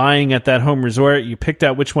excitement of buying at that home resort, you picked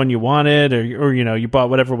out which one you wanted or you bought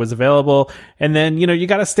whatever was available. And then, you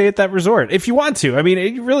got to stay at that resort if you want to. I mean,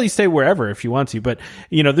 you really stay wherever if you want to, but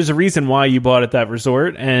there's a reason why you bought at that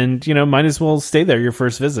resort and, might as well stay there your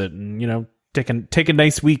first visit and, take a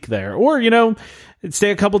nice week there or, stay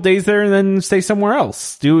a couple days there and then stay somewhere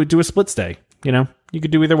else. Do a split stay, you could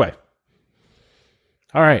do either way.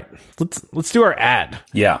 All right, let's do our ad.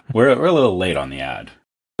 Yeah, we're a little late on the ad,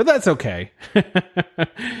 but that's okay.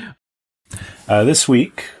 This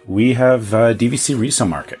week we have DVC Resale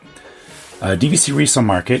Market. DVC Resale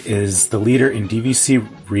Market is the leader in DVC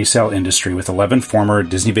resale industry with 11 former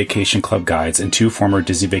Disney Vacation Club guides and 2 former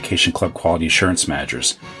Disney Vacation Club quality assurance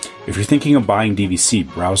managers. If you're thinking of buying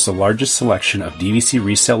DVC, browse the largest selection of DVC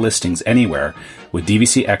resale listings anywhere with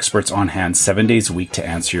DVC experts on hand 7 days a week to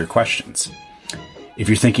answer your questions. If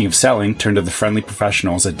you're thinking of selling, turn to the friendly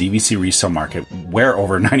professionals at DVC Resale Market, where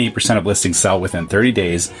over 98% of listings sell within 30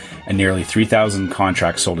 days and nearly 3,000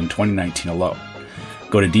 contracts sold in 2019 alone.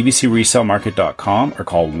 Go to dvcresalemarket.com or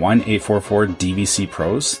call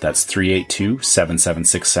 1-844-DVC-PROS. That's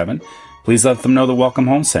 382-7767. Please let them know the Welcome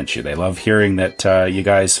Home sent you. They love hearing that you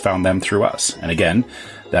guys found them through us. And again,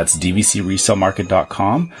 that's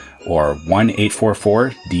dvcresalemarket.com or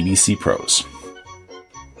 1-844-DVC-PROS.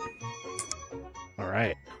 All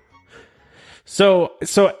right. So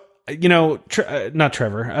not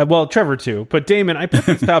Trevor. Well, Trevor too, but Damon, I put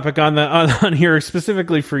this topic on here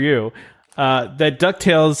specifically for you. That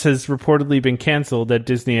DuckTales has reportedly been canceled at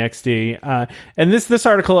Disney XD. And this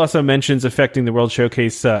article also mentions affecting the World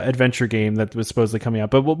Showcase adventure game that was supposedly coming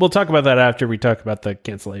out. But we'll talk about that after we talk about the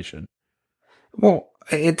cancellation. Well,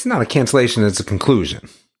 it's not a cancellation, it's a conclusion.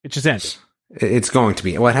 It just ended. It's going to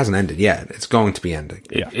be. Well, it hasn't ended yet. It's going to be ending.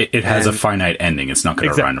 It has a finite ending. It's not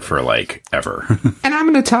going to run for ever. And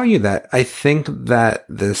I'm going to tell you that I think that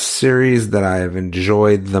the series that I have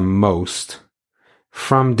enjoyed the most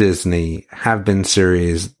from Disney have been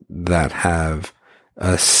series that have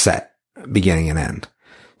a set beginning and end.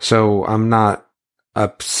 So I'm not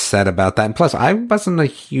upset about that. And plus, I wasn't a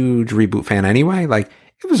huge reboot fan anyway. Like,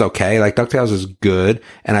 it was okay. Like, DuckTales is good,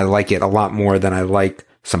 and I like it a lot more than I like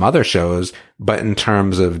some other shows. But in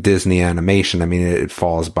terms of Disney animation, I mean, it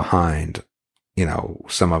falls behind,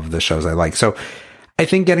 some of the shows I like. So I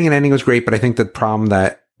think getting an ending was great, but I think the problem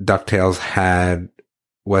that DuckTales had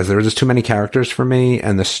was there were just too many characters for me,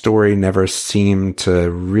 and the story never seemed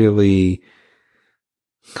to really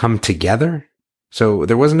come together. So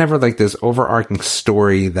there was never like this overarching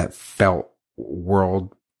story that felt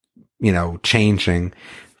world, changing.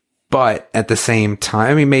 But at the same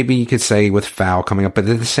time, I mean, maybe you could say with Fowl coming up, but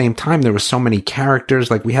at the same time, there were so many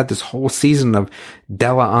characters. Like, we had this whole season of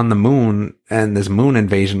Della on the moon and this moon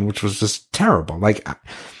invasion, which was just terrible. Like,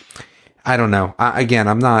 I don't know.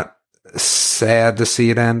 I'm not sad to see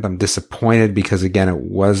it end. I'm disappointed because, again, it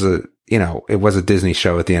was a Disney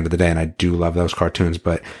show at the end of the day, and I do love those cartoons,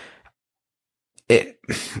 but it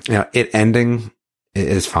ending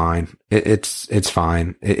is fine. It's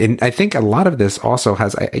fine. I think a lot of this also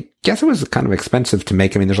has, I guess it was kind of expensive to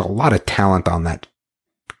make. I mean, there's a lot of talent on that,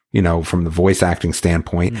 from the voice acting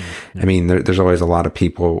standpoint. Mm-hmm. I mean, there's always a lot of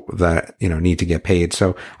people that, need to get paid.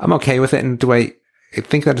 So I'm okay with it. And do I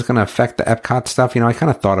think that it's going to affect the Epcot stuff? I kind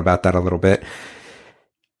of thought about that a little bit.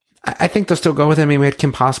 I think they'll still go with it. I mean, we had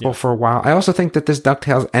Kim Possible for a while. I also think that this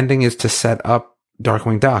DuckTales ending is to set up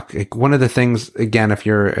Darkwing Duck. One of the things, again, if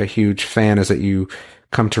you're a huge fan, is that you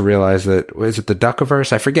come to realize that, is it the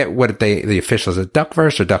Duckiverse? I forget what the official is. It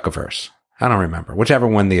Duckverse or Duckiverse? I don't remember. Whichever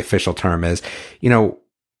one the official term is.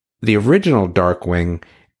 The original Darkwing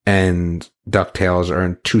and DuckTales are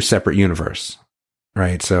in two separate universes,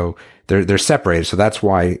 right? So they're separated. So that's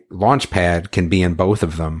why Launchpad can be in both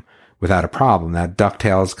of them without a problem. That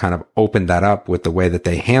DuckTales kind of opened that up with the way that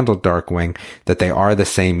they handled Darkwing, that they are the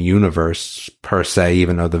same universe per se,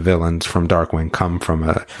 even though the villains from Darkwing come from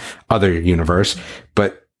a other universe,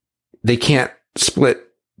 but they can't split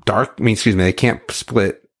they can't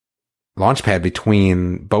split Launchpad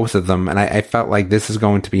between both of them. And I felt like this is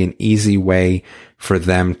going to be an easy way for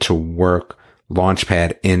them to work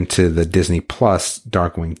Launchpad into the Disney Plus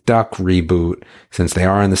Darkwing Duck reboot, since they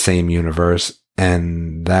are in the same universe.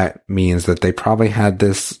 And that means that they probably had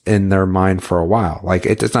this in their mind for a while. Like,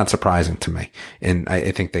 it's not surprising to me. And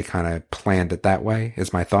I think they kind of planned it that way,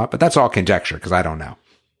 is my thought. But that's all conjecture, because I don't know.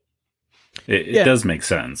 It does make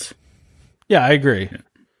sense. Yeah, I agree.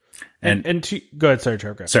 Yeah. Go ahead, sorry,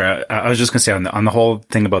 Trevor. Sorry, I was just going to say on the whole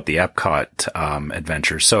thing about the Epcot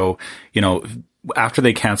adventure. So, after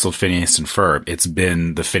they canceled Phineas and Ferb, it's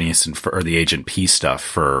been the Phineas and Ferb, or the Agent P stuff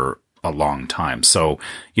for a long time. So,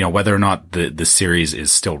 whether or not the series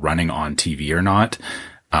is still running on TV or not,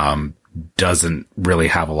 doesn't really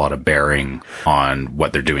have a lot of bearing on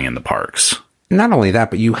what they're doing in the parks. Not only that,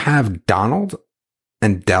 but you have Donald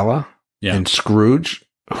and Della and Scrooge,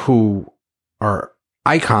 who are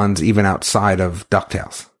icons even outside of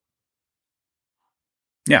DuckTales.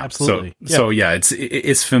 Yeah, absolutely. So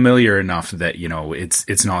it's familiar enough that,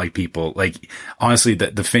 it's not like people, like, honestly,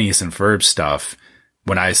 the Phineas and Ferb stuff,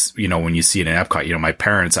 when when you see it in Epcot, my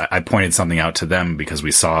parents, I pointed something out to them because we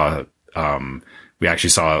actually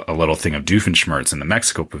saw a little thing of Doofenshmirtz in the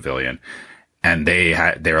Mexico Pavilion, and they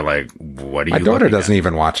were like, "What are you?" My daughter doesn't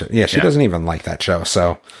even watch it. Yeah, she doesn't even like that show.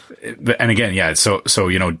 So, and again, so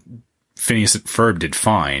Phineas and Ferb did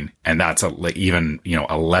fine, and that's a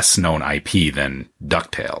less known IP than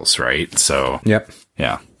DuckTales, right? So, yep,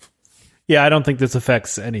 yeah. I don't think this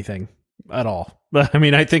affects anything at all. I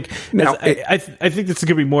mean, I think I think this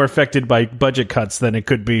could be more affected by budget cuts than it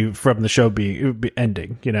could be from the show be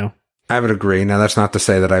ending. I would agree. Now, that's not to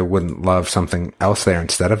say that I wouldn't love something else there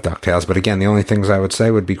instead of DuckTales. But again, the only things I would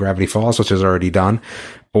say would be Gravity Falls, which is already done,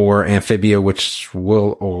 or Amphibia, which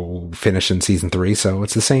will finish in season 3. So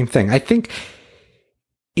it's the same thing. I think,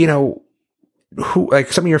 who,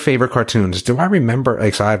 like, some of your favorite cartoons, do I remember,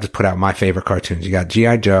 like, so I have to put out my favorite cartoons. You got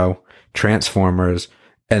G.I. Joe, Transformers,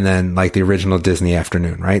 and then like the original Disney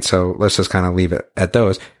Afternoon, right? So let's just kind of leave it at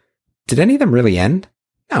those. Did any of them really end?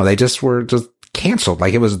 No, they just were just canceled.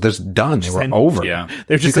 Like, it was just done. They were over. Yeah.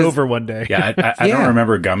 They're just over one day. Yeah. I don't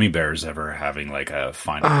remember Gummy Bears ever having like a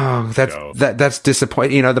final show. That's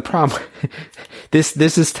disappointing. The problem, this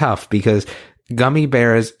is tough because Gummy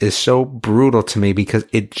Bears is so brutal to me because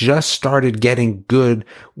it just started getting good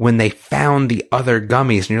when they found the other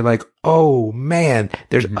gummies, and you're like, oh man,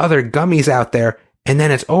 there's other gummies out there. And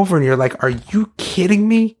then it's over and you're like, are you kidding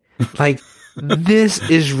me? Like, this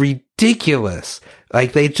is ridiculous.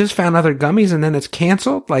 Like, they just found other gummies and then it's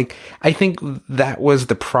canceled. Like, I think that was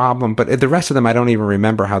the problem, but the rest of them, I don't even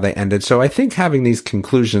remember how they ended. So I think having these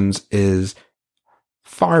conclusions is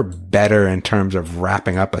far better in terms of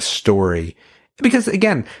wrapping up a story. Because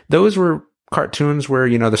again, those were cartoons where,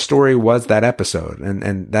 the story was that episode.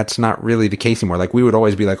 And that's not really the case anymore. Like, we would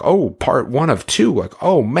always be like, oh, part 1 of 2. Like,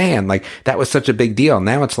 oh man, like that was such a big deal.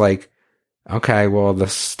 Now it's like, okay, well, the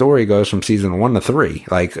story goes from season 1 to 3.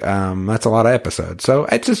 Like, that's a lot of episodes. So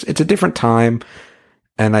it's a different time.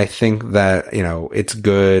 And I think that, it's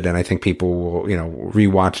good. And I think people will,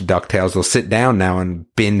 rewatch DuckTales. They'll sit down now and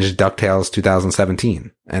binge DuckTales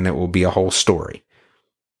 2017 and it will be a whole story.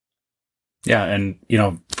 Yeah, and,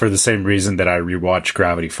 for the same reason that I rewatch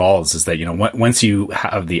Gravity Falls is that, once you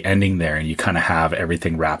have the ending there and you kind of have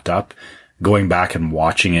everything wrapped up, going back and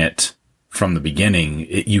watching it from the beginning,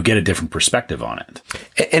 you get a different perspective on it.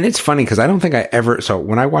 And it's funny because I don't think so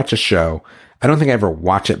when I watch a show, I don't think I ever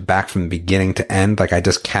watch it back from the beginning to end. Like, I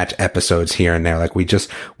just catch episodes here and there. Like, we just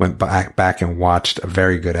went back and watched a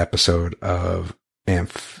very good episode of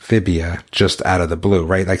Amphibia just out of the blue,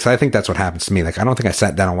 right? Like, so I think that's what happens to me. Like, I don't think I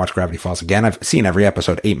sat down and watched Gravity Falls again. I've seen every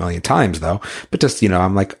episode 8 million times though, but just,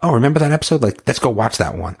 I'm like, oh, remember that episode? Like, let's go watch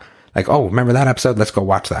that one. Like, oh, remember that episode? Let's go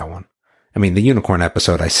watch that one. I mean, the unicorn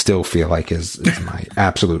episode I still feel like is my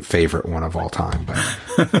absolute favorite one of all time, but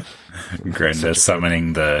Granda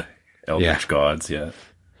summoning the Eldritch gods. Yeah.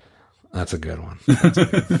 That's a good one.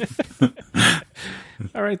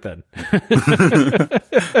 All right then.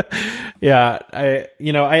 Yeah,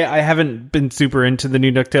 I haven't been super into the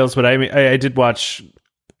new DuckTales, but I did watch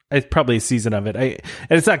probably a season of it. And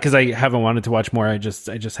it's not because I haven't wanted to watch more. I just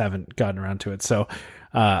haven't gotten around to it. So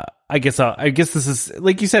I guess this is,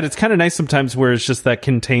 like you said, it's kind of nice sometimes where it's just that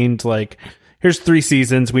contained, like, here's 3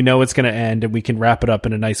 seasons. We know it's going to end and we can wrap it up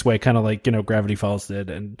in a nice way, kind of like, Gravity Falls did.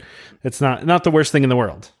 And it's not the worst thing in the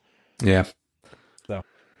world. Yeah. So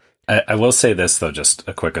I will say this though, just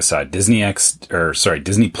a quick aside, Disney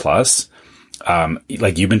Plus,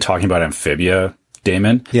 like you've been talking about Amphibia,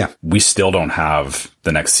 Damon. Yeah. We still don't have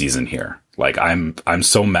the next season here. Like, I'm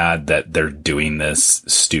so mad that they're doing this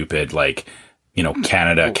stupid, like,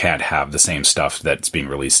 Canada can't have the same stuff that's being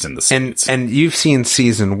released in the States. And you've seen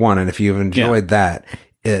season 1, and if you've enjoyed that,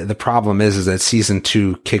 the problem is that season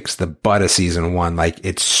 2 kicks the butt of season 1. Like,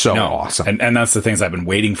 it's so awesome. And that's the things I've been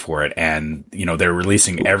waiting for it. And, they're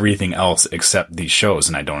releasing everything else except these shows,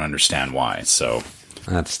 and I don't understand why. So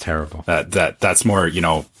that's terrible. That's more,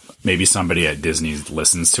 maybe somebody at Disney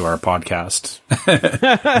listens to our podcast.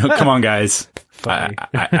 Come on, guys.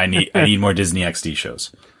 I need more Disney XD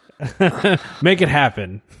shows. Make it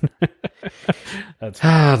happen. That's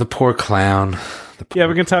the poor clown.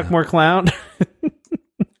 We're gonna talk more clown.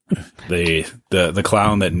 The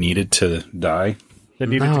clown that needed to die. That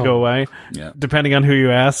needed to go away. Yeah. Depending on who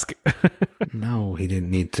you ask. No, he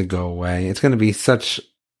didn't need to go away. It's gonna be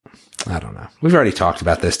I don't know. We've already talked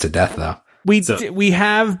about this to death though. We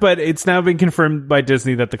have, but it's now been confirmed by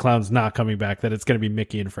Disney that the clown's not coming back, that it's gonna be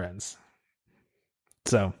Mickey and Friends.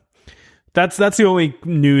 So That's the only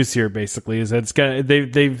news here. Basically, is that it's gonna.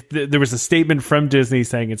 There was a statement from Disney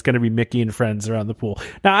saying it's going to be Mickey and Friends around the pool.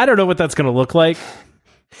 Now I don't know what that's going to look like.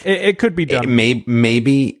 It could be done.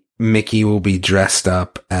 Maybe Mickey will be dressed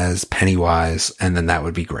up as Pennywise, and then that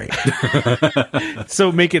would be great.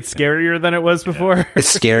 So make it scarier than it was before.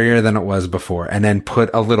 It's scarier than it was before, and then put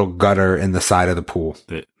a little gutter in the side of the pool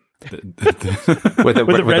with a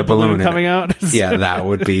red balloon coming out. Yeah, that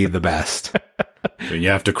would be the best. You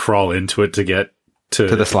have to crawl into it to get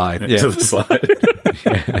to the slide. Yeah. To the slide.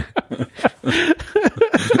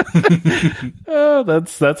 Oh, Oh,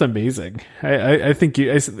 that's amazing. I think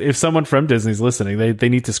if someone from Disney's listening, they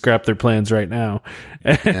need to scrap their plans right now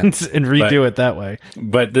and redo it that way.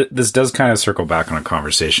 But this does kind of circle back on a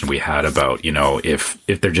conversation we had about,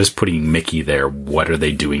 if they're just putting Mickey there, what are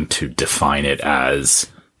they doing to define it as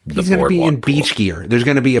the He's going to be in boardwalk beach gear. There's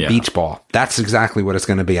going to be a beach ball. That's exactly what it's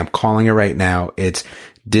going to be. I'm calling it right now. It's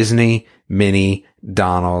Disney, Minnie,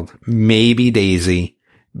 Donald, maybe Daisy,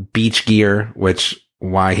 beach gear, which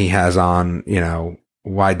why he has on,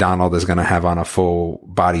 why Donald is going to have on a full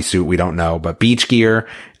bodysuit, we don't know, but beach gear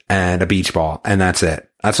and a beach ball, and that's it.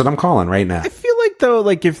 That's what I'm calling right now. I feel like though,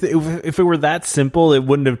 like if it were that simple, it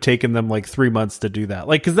wouldn't have taken them like 3 months to do that.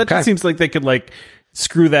 Like, because that just seems like they could like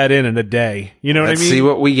screw that in a day. You know what I mean? Let's see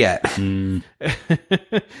what we get.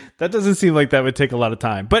 That doesn't seem like that would take a lot of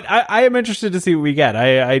time. But I am interested to see what we get.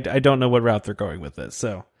 I don't know what route they're going with this.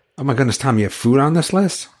 So. Oh my goodness, Tom, you have food on this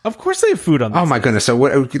list? Of course they have food on this list. Oh my goodness. So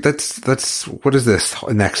what is this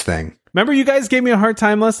next thing? Remember you guys gave me a hard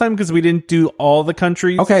time last time because we didn't do all the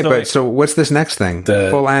countries? Okay, so what's this next thing? The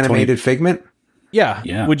full animated Figment?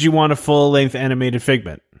 Yeah. Would you want a full-length animated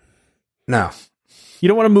Figment? No. You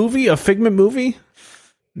don't want a Figment movie?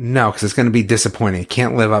 No, because it's going to be disappointing. It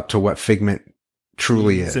can't live up to what Figment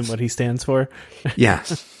truly is. And what he stands for?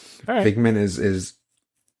 Yes. All right. Figment is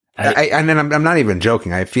and then I'm not even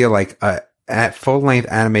joking. I feel like a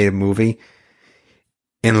full-length animated movie,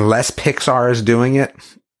 unless Pixar is doing it,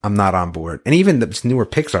 I'm not on board. And even the newer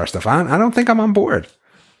Pixar stuff, I don't think I'm on board.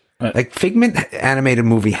 Like, Figment animated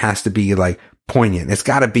movie has to be, like, poignant. It's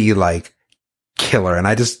got to be, like, killer. And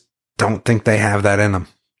I just don't think they have that in them.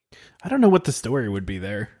 I don't know what the story would be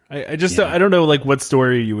there. I don't know, like, what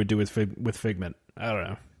story you would do with Figment. I don't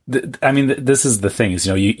know. This is the thing is,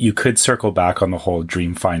 you could circle back on the whole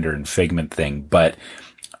Dreamfinder and Figment thing, but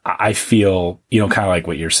I feel, kind of like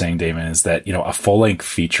what you're saying, Damon, is that, a full-length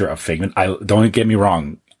feature of Figment, don't get me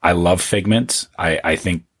wrong, I love Figment. I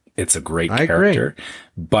think it's a great character, agree.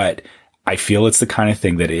 But I feel it's the kind of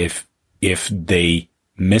thing that if they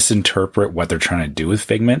misinterpret what they're trying to do with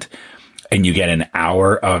Figment, and you get an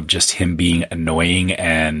hour of just him being annoying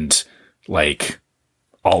and, like,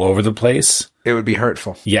 all over the place, it would be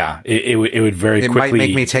hurtful. Yeah, it would very quickly. It might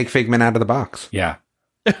make me take Figment out of the box. Yeah,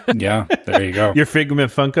 yeah. There you go. Your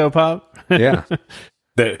Figment Funko Pop. Yeah.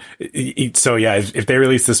 If they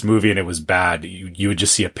released this movie and it was bad, you would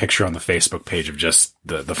just see a picture on the Facebook page of just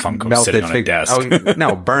the Funko melted sitting on a desk. Oh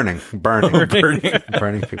no, burning.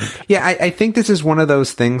 Yeah, I think this is one of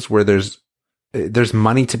those things where there's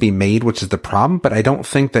money to be made, which is the problem. But I don't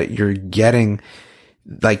think that you're getting,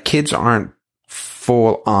 like, kids aren't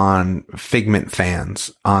full on Figment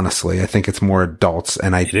fans. Honestly, I think it's more adults,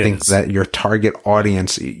 and I think that your target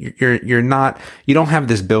audience, you don't have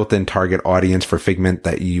this built-in target audience for Figment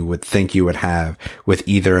that you would think you would have with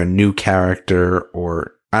either a new character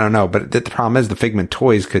or, I don't know. But the problem is the Figment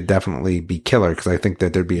toys could definitely be killer, because I think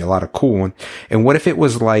that there'd be a lot of cool ones. And what if it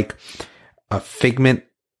was like a Figment,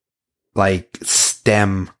 like,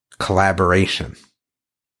 STEM collaboration?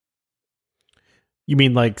 You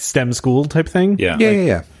mean like STEM school type thing?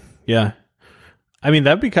 Yeah. Yeah. I mean,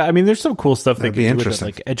 that'd be, there's some cool stuff that could be interesting,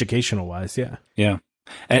 like, educational wise. Yeah. Yeah.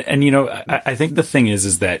 And I think the thing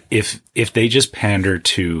is that if they just pander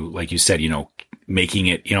to, like you said, making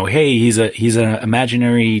it, hey, he's an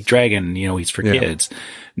imaginary dragon, he's for kids.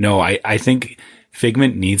 No, I think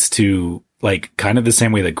Figment needs to, like, kind of the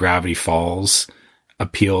same way that Gravity Falls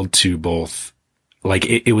appealed to both, like,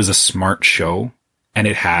 it was a smart show, and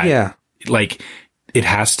it had, like, it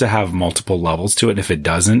has to have multiple levels to it. And if it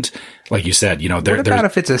doesn't, like you said, what about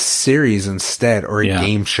if it's a series instead, or a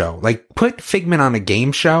game show? Like, put Figment on a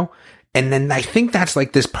game show, and then I think that's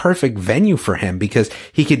like this perfect venue for him, because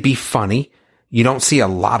he could be funny. You don't see a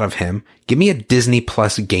lot of him. Give me a Disney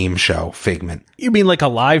Plus game show, Figment. You mean like a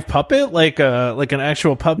live puppet, like an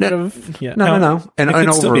actual puppet of? Yeah, no. An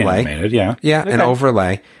overlay, animated, an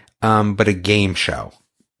overlay, but a game show.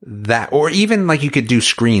 That, or even like you could do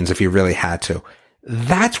screens if you really had to.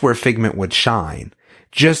 That's where Figment would shine.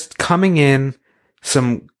 Just coming in,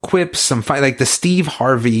 some quips, some fight, like the Steve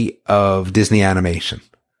Harvey of Disney animation.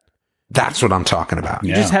 That's what I'm talking about.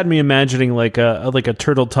 You just had me imagining like a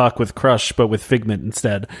Turtle Talk with Crush, but with Figment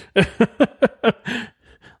instead.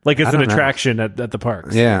 Like it's an attraction at the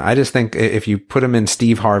parks. Yeah, I just think if you put him in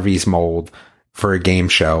Steve Harvey's mold for a game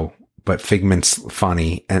show, but Figment's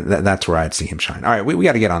funny, and that's where I'd see him shine. All right, we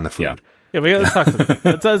got to get on the food. Yeah, let's talk.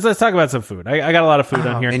 Let's talk about some food. I got a lot of food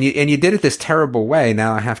on here, and you did it this terrible way.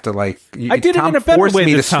 Now I have to I did it in a better way.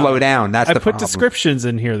 Me this to time. Slow down. That's I the put problem. descriptions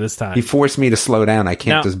in here this time. He forced me to slow down. I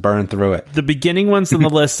can't just burn through it. The beginning ones on the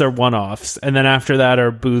list are one-offs, and then after that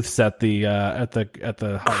are booths at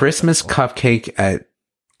the Christmas cupcake at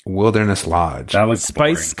Wilderness Lodge. That looks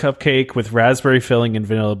spice cupcake with raspberry filling and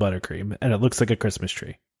vanilla buttercream, and it looks like a Christmas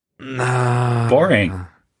tree. Nah. Boring.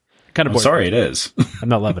 Kind of boring. Sorry, it is. I'm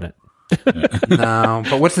not loving it. No,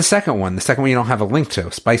 but what's the second one? The second one you don't have a link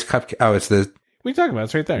to. Spice cupcake. Oh, it's the. What are you talking about?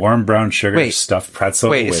 It's right there. Warm brown sugar stuffed pretzel.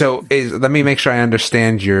 Wait, let me make sure I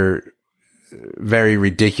understand your very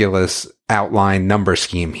ridiculous outline number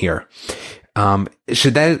scheme here.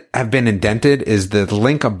 Should that have been indented? Is the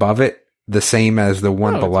link above it the same as the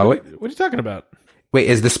one below it? What are you talking about? Wait,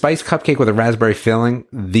 is the spice cupcake with a raspberry filling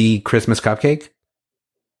the Christmas cupcake?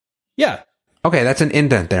 Yeah. Okay, that's an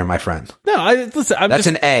indent there, my friend. No, listen. That's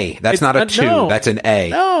an A. That's not a 2. No. That's an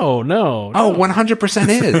A. No. Oh, 100%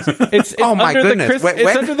 is. It's oh my goodness!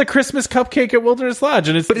 It's under the Christmas cupcake at Wilderness Lodge,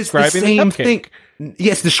 and it's describing the cupcake. Thing.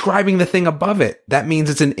 Yes, describing the thing above it. That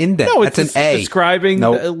means it's an indent. No, that's an A. Describing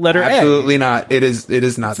the letter A. Absolutely not. It is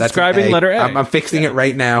not. That's describing letter A. I'm fixing it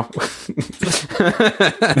right now. What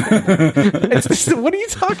are you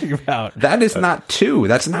talking about? That is not 2.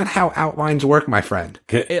 That's not how outlines work, my friend.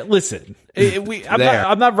 Listen.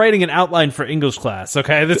 I'm not writing an outline for English class,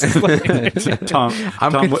 okay? This is like Tom,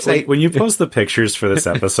 when you post the pictures for this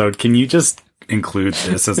episode, can you just include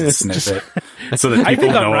this as a snippet so that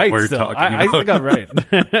people know what we're talking about? I think I'm right.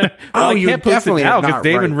 I can't post it now because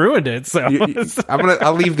Damon ruined it. So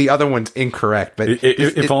I'll leave the other ones incorrect. But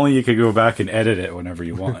if only you could go back and edit it whenever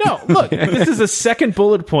you want. No, look, this is a second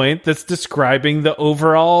bullet point that's describing the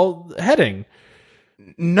overall heading.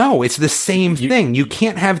 No, it's the same thing. You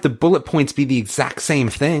can't have the bullet points be the exact same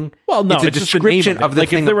thing. Well, no, it's a description of the like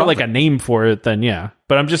thing. If there were like a name for it, then yeah.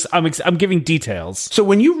 But I'm giving details. So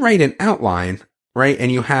when you write an outline, right,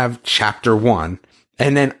 and you have chapter 1,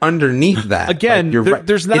 and then underneath that, again,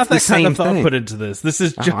 there's not that kind of thought put into this. This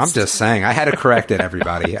is just. I'm just saying. I had to correct it,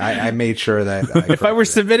 everybody. I made sure that if I were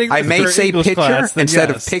submitting, I may say English picture class, instead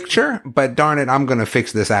of picture, but darn it, I'm going to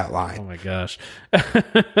fix this outline. Oh my gosh! All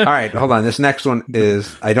right, hold on. This next one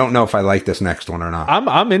is. I don't know if I like this next one or not.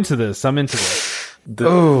 I'm into this.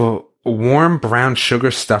 Warm brown sugar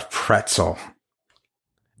stuffed pretzel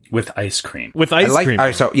with ice cream. With ice cream. With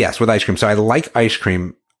ice cream. So I like ice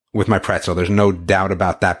cream with my pretzel. There's no doubt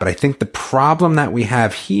about that. But I think the problem that we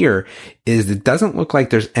have here is it doesn't look like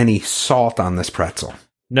there's any salt on this pretzel.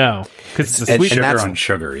 No, because it's sweet sugar on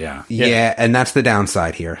sugar. Yeah. Yeah, and that's the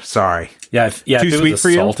downside here. Sorry. Yeah, if it was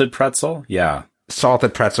a salted pretzel, yeah,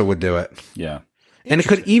 salted pretzel would do it. Yeah, and it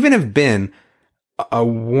could even have been a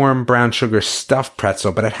warm brown sugar stuffed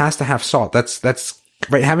pretzel, but it has to have salt. That's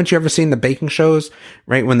right. Haven't you ever seen the baking shows?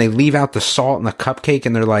 Right, when they leave out the salt in the cupcake,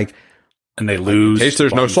 and they're like. And they lose. Taste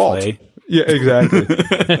there's no salt. Yeah, exactly.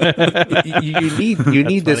 you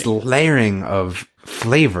need this layering of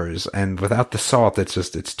flavors, and without the salt,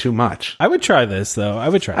 it's too much. I would try this though. I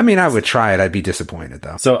would try it. I'd be disappointed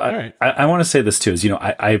though. So I want to say this too: is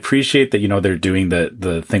I appreciate that they're doing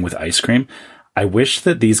the thing with ice cream. I wish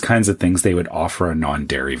that these kinds of things they would offer a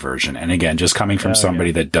non-dairy version. And again, just coming from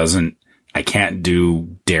somebody that I can't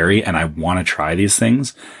do dairy, and I want to try these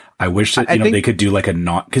things. I wish that they could do like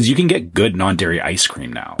because you can get good non-dairy ice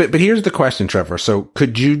cream now. But here's the question, Trevor. So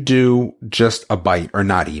could you do just a bite or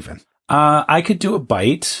not even? I could do a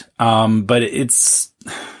bite, but it's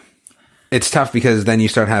tough because then you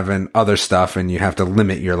start having other stuff and you have to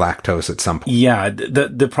limit your lactose at some point. Yeah.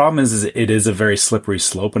 The problem is it is a very slippery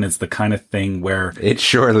slope, and it's the kind of thing where it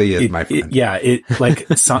surely is, my friend.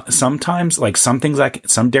 Sometimes like some things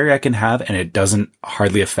some dairy I can have and it doesn't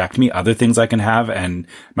hardly affect me. Other things I can have, and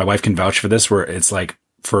my wife can vouch for this, where it's like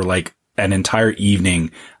for like an entire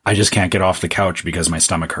evening, I just can't get off the couch because my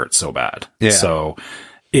stomach hurts so bad. Yeah. So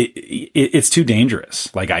it's too dangerous.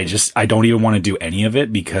 Like I don't even want to do any of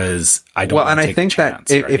it because I don't. Well, and I think that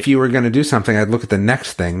if you were going to do something, I'd look at the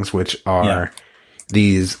next things, which are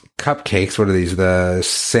these cupcakes. What are these? The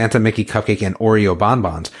Santa Mickey cupcake and Oreo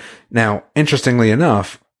bonbons. Now, interestingly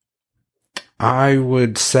enough, I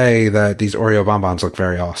would say that these Oreo bonbons look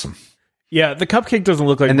very awesome. Yeah, the cupcake doesn't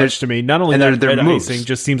look like much to me. Not only that, red icing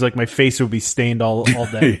just seems like my face would be stained all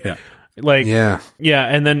day. Yeah. Like, yeah,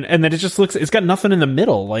 and then it just looks, it's got nothing in the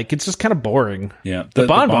middle. Like, it's just kind of boring. Yeah. The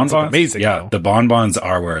bonbons are amazing. Yeah. Though. The bonbons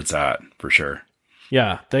are where it's at for sure.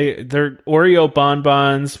 Yeah. They're Oreo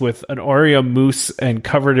bonbons with an Oreo mousse and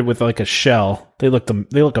covered it with like a shell. They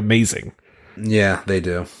look amazing. Yeah, they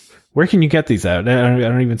do. Where can you get these at? I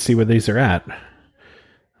don't even see where these are at.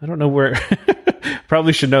 I don't know where.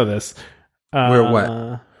 Probably should know this. We're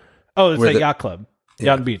what? Oh, it's a yacht club.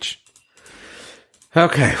 Yacht and Beach.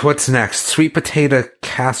 Okay, what's next? Sweet potato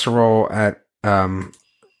casserole at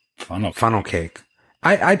funnel cake.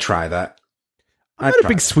 I'd try that. I'm not a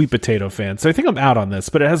big sweet potato fan, so I think I'm out on this.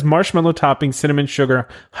 But it has marshmallow topping, cinnamon sugar,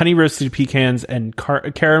 honey roasted pecans, and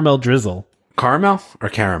caramel drizzle. Caramel or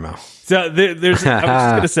caramel? So there's. I was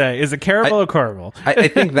just gonna say, is it caramel or caramel? I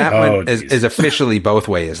think that one is officially both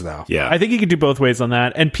ways, though. Yeah, I think you could do both ways on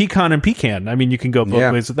that, and pecan and pecan. I mean, you can go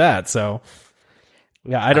both ways with that. So,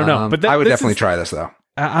 yeah, I don't know, but I would definitely try this though.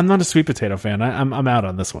 I'm not a sweet potato fan. I'm out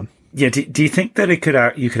on this one. Yeah. Do you think that you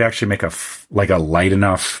could actually make a light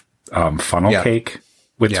enough funnel cake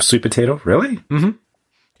with sweet potato? Really? Mm-hmm.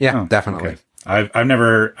 Yeah, definitely. Okay. I've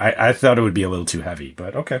never. I thought it would be a little too heavy,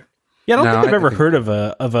 but okay. Yeah, I don't think I've ever heard of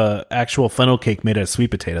a actual funnel cake made out of sweet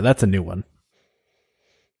potato. That's a new one.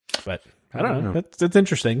 But I don't know. That's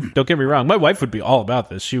interesting. Don't get me wrong. My wife would be all about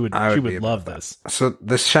this. She would love this. So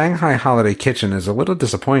the Shanghai Holiday Kitchen is a little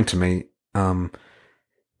disappointing to me.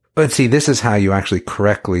 But see, this is how you actually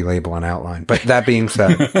correctly label an outline. But that being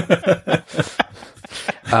said,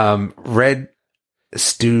 red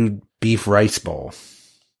stewed beef rice bowl.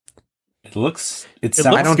 I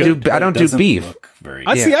don't do beef.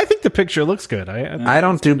 I think the picture looks good. I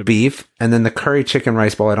don't do beef, and then the curry chicken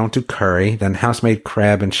rice bowl. I don't do curry. Then house-made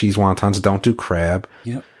crab and cheese wontons. Don't do crab.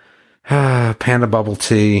 Panda bubble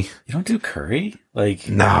tea. You don't do curry?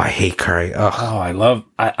 No, I hate curry. Ugh. Oh,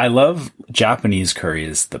 I love Japanese curry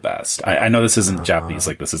is the best. I know this isn't Japanese,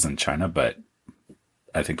 this isn't China, but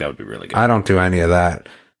I think that would be really good. I don't do any of that.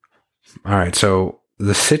 All right, so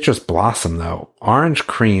the citrus blossom though, orange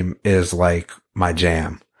cream is my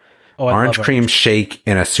jam. Orange cream shake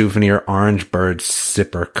in a souvenir orange bird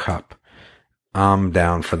sipper cup. I'm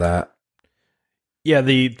down for that. Yeah,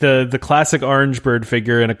 the classic orange bird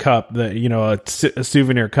figure in a cup, a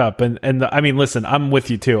souvenir cup, and I mean, listen, I'm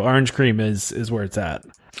with you too. Orange cream is where it's at.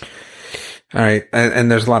 All right,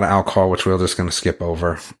 and there's a lot of alcohol, which we're just going to skip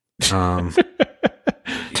over.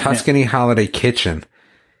 Tuscany Holiday Kitchen.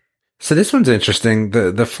 So this one's interesting.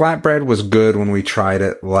 The flatbread was good when we tried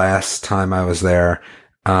it last time I was there,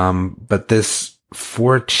 but this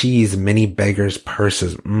 4 cheese mini beggars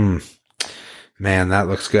purses. Man, that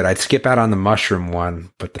looks good. I'd skip out on the mushroom one,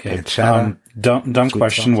 but the pancetta. Dumb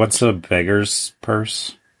question. What's a beggar's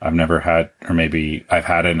purse? I've never had, or maybe I've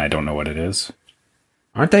had it and I don't know what it is.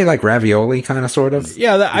 Aren't they like ravioli kind of, sort of?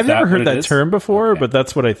 Yeah, I've never heard that term before, but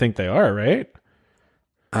that's what I think they are, right?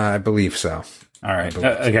 I believe so. All right.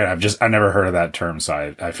 Again, I've never heard of that term,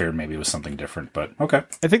 so I figured maybe it was something different, but okay.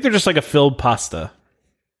 I think they're just like a filled pasta.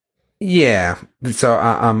 Yeah, so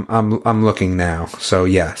I'm looking now. So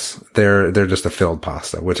yes, they're just a filled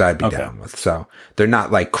pasta, which I'd be down with. So they're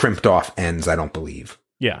not like crimped off ends, I don't believe.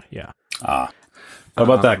 Yeah. How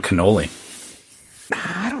about that cannoli?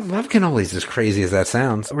 I don't love cannolis as crazy as that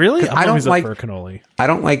sounds. Really? I don't like for a cannoli. I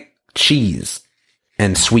don't like cheese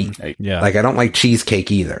and sweet. Yeah, I don't like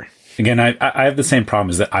cheesecake either. Again, I have the same problem,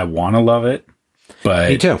 is that I want to love it, but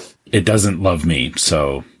me too. It doesn't love me.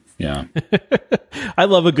 So. Yeah, I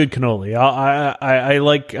love a good cannoli. I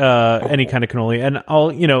like any kind of cannoli, and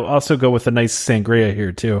I'll also go with a nice sangria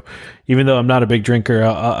here too. Even though I'm not a big drinker,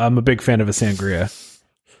 I'm a big fan of a sangria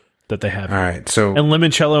that they have. All right, so and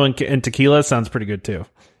limoncello and tequila sounds pretty good too.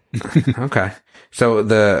 Okay,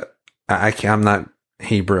 so I'm not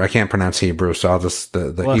Hebrew. I can't pronounce Hebrew, so I'll just the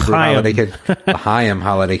Hebrew holiday kitchen, the Chaim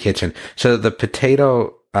holiday kitchen. So the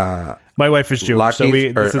potato. My wife is Jewish, so this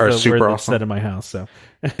is the super word awesome. that's said in my house. So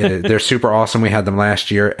they're super awesome. We had them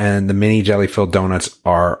last year, and the mini jelly filled donuts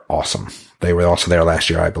are awesome. They were also there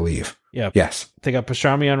last year, I believe. Yeah. Yes. They got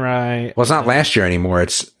pastrami on rye. Well, it's not last year anymore.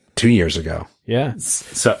 It's 2 years ago. Yeah.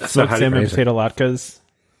 So smoked salmon, potato latkes.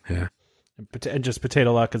 Yeah. And just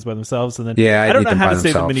potato latkes by themselves, and then I don't know how to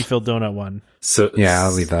say the mini filled donut one. So yeah,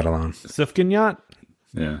 I'll leave that alone. Sufganiyat.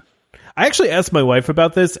 Yeah. I actually asked my wife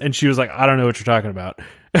about this, and she was like, I don't know what you're talking about.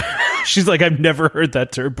 She's like, I've never heard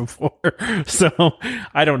that term before. So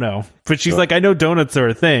I don't know. But she's like, I know donuts are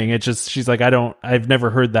a thing. It's just, she's like, I've never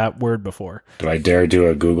heard that word before. Do I dare do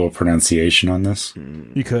a Google pronunciation on this?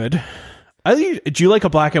 You could. Do you like a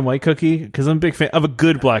black and white cookie? Because I'm a big fan of a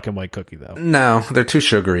good black and white cookie, though. No, they're too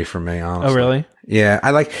sugary for me, honestly. Oh, really?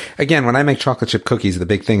 Yeah. Again, when I make chocolate chip cookies, the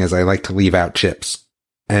big thing is I like to leave out chips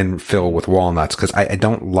and fill with walnuts, because I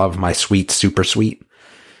don't love my sweet, super sweet.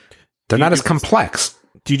 They're not as complex.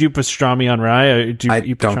 Do you do pastrami on rye? Or I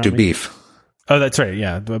don't do beef. Oh, that's right.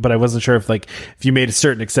 Yeah. But I wasn't sure if you made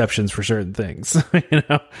certain exceptions for certain things,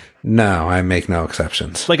 No, I make no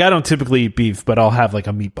exceptions. I don't typically eat beef, but I'll have a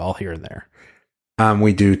meatball here and there.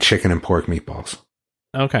 We do chicken and pork meatballs.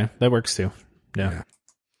 Okay. That works too. Yeah.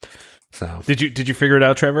 So did you figure it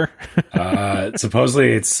out, Trevor?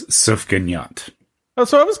 Supposedly it's Sufganyat. Oh,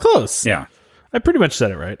 so I was close. Yeah. I pretty much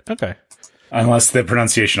said it right. Okay. Unless the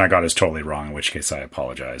pronunciation I got is totally wrong, in which case I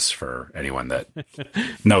apologize for anyone that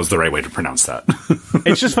knows the right way to pronounce that.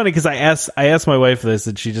 It's just funny because I asked my wife this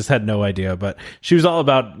and she just had no idea, but she was all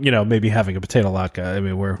about, maybe having a potato latke. I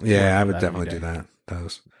mean, I would definitely do that.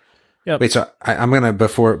 Those. Yep. Wait, so I'm gonna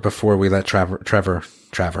before we let Trevor.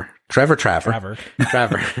 This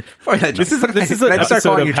is an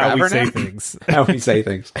episode of how we say things. How we say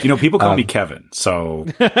things. People call me Kevin, so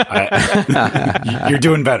you're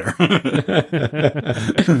doing better.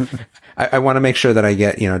 I want to make sure that I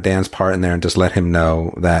get Dan's part in there and just let him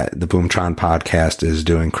know that the BoomTron podcast is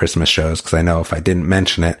doing Christmas shows, because I know if I didn't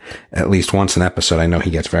mention it at least once an episode, I know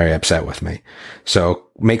he gets very upset with me. So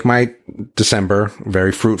make my December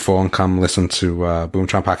very fruitful and come listen to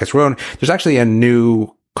BoomTron podcast. There's actually a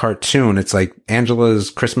new cartoon. It's like Angela's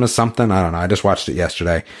Christmas something. I don't know. I just watched it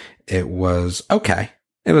yesterday. It was okay.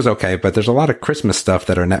 But there's a lot of Christmas stuff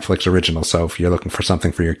that are Netflix originals. So if you're looking for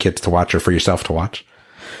something for your kids to watch or for yourself to watch,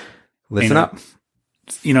 listen up.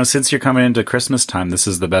 Since you're coming into Christmas time, this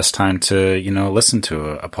is the best time to, listen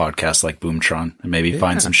to a podcast like BoomTron and maybe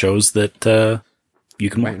find some shows that you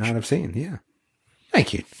can might not have seen. Yeah.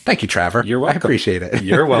 Thank you, Trevor. You're welcome. I appreciate it.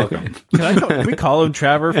 You're welcome. Can we call him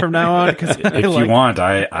Trevor from now on? If you want,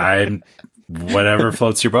 I whatever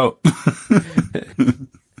floats your boat.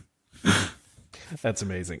 That's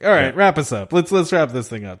amazing. All right, wrap us up. Let's wrap this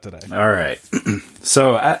thing up today. All right.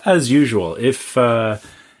 So as usual, if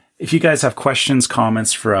you guys have questions,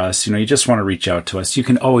 comments for us, you just want to reach out to us, you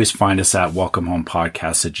can always find us at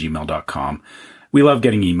welcomehomepodcast@gmail.com. We love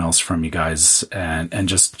getting emails from you guys and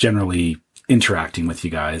just generally interacting with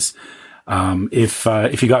you guys.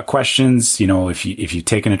 If you got questions, if you've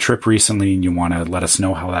taken a trip recently and you want to let us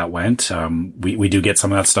know how that went, we do get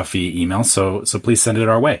some of that stuff via email. So please send it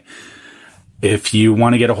our way. If you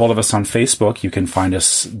want to get a hold of us on Facebook, you can find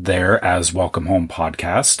us there as Welcome Home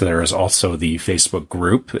Podcast. There is also the Facebook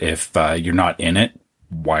group. If you're not in it,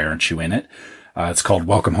 why aren't you in it? It's called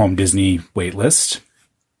Welcome Home Disney Waitlist.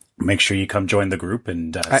 Make sure you come join the group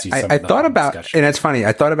and see some of the thought about, discussion. and it's funny,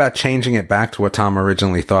 I thought about changing it back to what Tom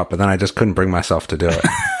originally thought, but then I just couldn't bring myself to do it.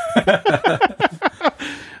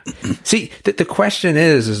 See, the question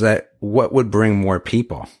is that what would bring more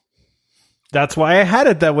people? That's why I had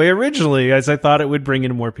it that way originally, as I thought it would bring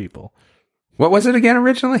in more people. What was it again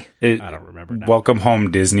originally? I don't remember now. Welcome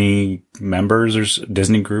Home Disney members or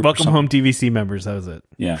Disney group. Welcome Home DVC members. That was it.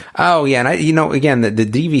 Yeah. Oh, yeah. And again, the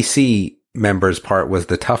DVC members part was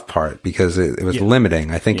the tough part because it was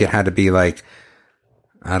limiting. I think it had to be like,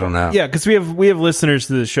 I don't know. Yeah, because we have listeners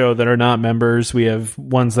to the show that are not members. We have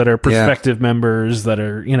ones that are prospective members that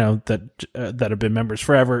are that have been members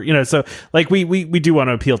forever. So like we do want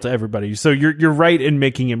to appeal to everybody. So you're right in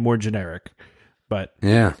making it more generic, but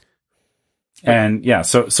yeah. And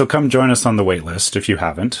so come join us on the wait list if you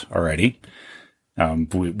haven't already.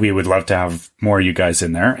 We would love to have more of you guys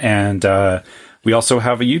in there, and we also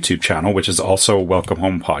have a YouTube channel, which is also Welcome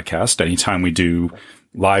Home Podcast. Anytime we do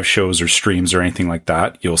live shows or streams or anything like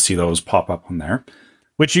that, you'll see those pop up on there.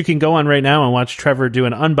 Which you can go on right now and watch Trevor do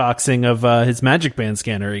an unboxing of his Magic Band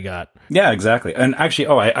scanner he got. Yeah, exactly. And actually,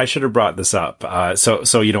 I should have brought this up. So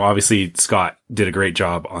obviously Scott did a great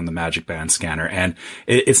job on the Magic Band scanner, and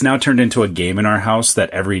it's now turned into a game in our house that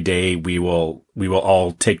every day we will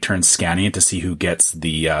all take turns scanning it to see who gets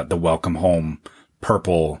the Welcome Home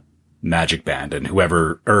purple Magic Band, and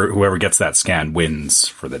whoever gets that scan wins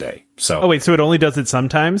for the day. So wait, so it only does it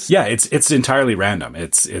sometimes? Yeah, it's entirely random.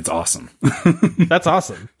 It's awesome. That's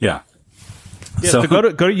awesome. Yeah. So go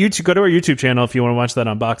to YouTube, go to our YouTube channel if you want to watch that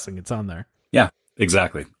unboxing. It's on there. Yeah,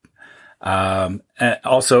 exactly.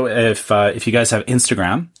 Also, if you guys have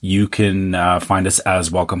Instagram, you can find us as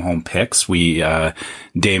Welcome Home Pics.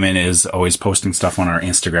 Damon is always posting stuff on our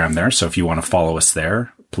Instagram there, so if you want to follow us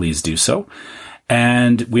there, please do so.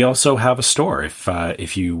 And we also have a store.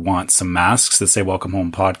 If you want some masks that say Welcome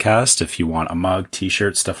Home Podcast, if you want a mug,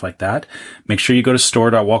 t-shirt, stuff like that, make sure you go to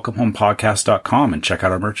store.welcomehomepodcast.com and check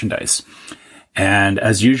out our merchandise. And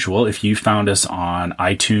as usual, if you found us on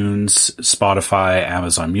iTunes, Spotify,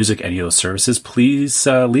 Amazon Music, any of those services, please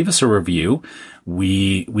leave us a review.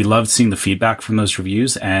 We love seeing the feedback from those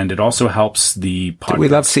reviews, and it also helps the podcast. We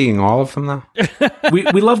love seeing all of them, though. we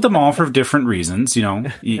love them all for different reasons,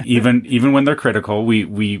 even when they're critical,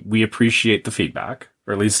 we appreciate the feedback,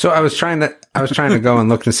 or at least. So I was trying to go and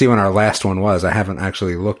look to see when our last one was. I haven't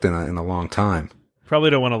actually looked in a long time. Probably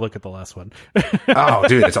don't want to look at the last one. Oh,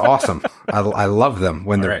 dude, it's awesome. I love them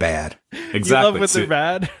when they're bad. Exactly. You love when they're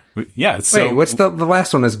bad? Yeah. Wait, what's the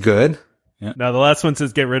last one is good? Yeah. No, the last one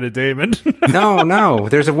says get rid of Damon. No,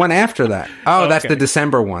 there's a one after that. Oh, that's the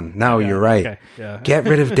December one. No, you're right. Okay. Yeah. Get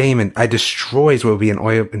rid of Damon. I destroys will be an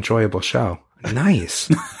enjoyable show. Nice.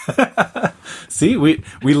 See, we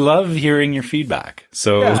love hearing your feedback.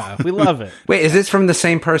 So Yeah, we love it. Wait, is this from the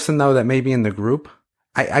same person though that may be in the group?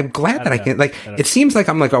 I'm glad that I can, like, it seems like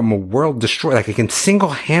I'm a world destroyer. Like I can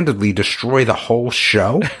single-handedly destroy the whole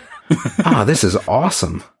show. Oh, this is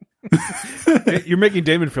awesome. You're making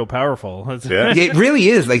Damon feel powerful. Yeah. It really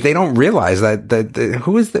is. Like they don't realize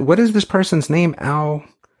that what is this person's name? Al.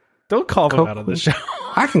 Don't call them out of the show.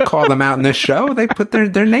 I can call them out in this show. They put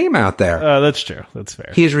their name out there. That's true. That's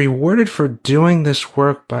fair. He is rewarded for doing this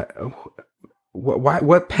work, but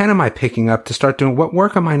what pen am I picking up to start doing? What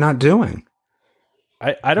work am I not doing?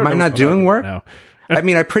 I don't know. Am I not doing work? No. I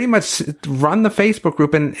mean, I pretty much run the Facebook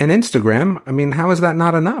group and Instagram. I mean, how is that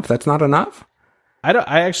not enough? That's not enough?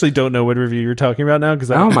 I actually don't know what review you're talking about now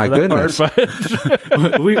because oh my goodness,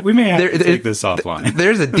 we may have to take this offline.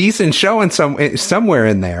 There's a decent show somewhere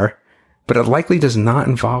in there, but it likely does not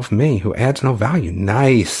involve me, who adds no value.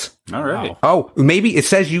 Nice. All right. Oh, maybe it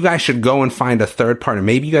says you guys should go and find a third partner.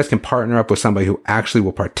 Maybe you guys can partner up with somebody who actually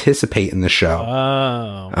will participate in the show.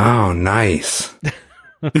 Oh, nice.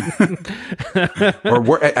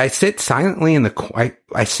 Or I sit silently in the.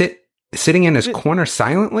 I sit. Sitting in his corner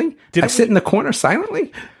silently? Sit in the corner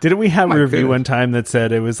silently? Didn't we have a review one time that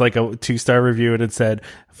said it was like a 2-star review and it said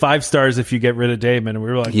 5 stars if you get rid of Damon? And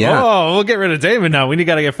we were like, oh, we'll get rid of Damon now. We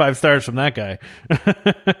got to get 5 stars from that guy.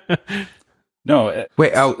 No.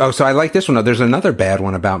 Wait, so I like this one. There's another bad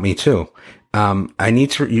one about me too. You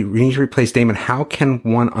need to replace Damon. How can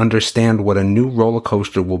one understand what a new roller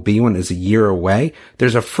coaster will be when it's a year away?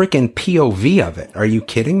 There's a freaking POV of it. Are you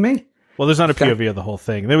kidding me? Well, there's not a POV of the whole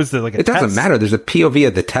thing. There was it doesn't matter. There's a POV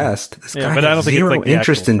of the test. This guy but I don't has think zero it's like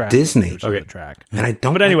interest in Disney. Okay. Track. And I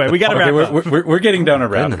don't. But anyway, we got to wrap up. We're getting down a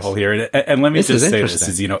rabbit hole here, and let me just say this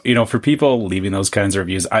is for people leaving those kinds of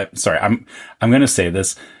reviews. I'm going to say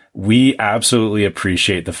this. We absolutely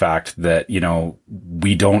appreciate the fact that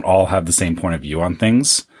we don't all have the same point of view on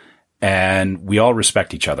things, and we all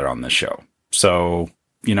respect each other on this show. So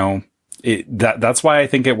that's why I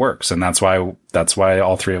think it works, and that's why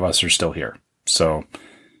all 3 of us are still here. So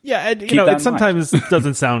yeah, and it sometimes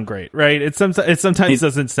doesn't sound great, right? It sometimes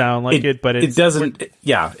doesn't sound like it, but it doesn't.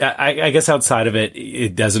 Yeah, I guess outside of it,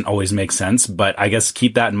 it doesn't always make sense. But I guess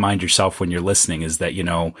keep that in mind yourself when you're listening. Is that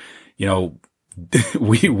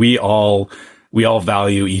we all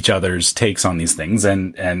value each other's takes on these things,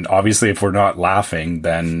 and obviously if we're not laughing,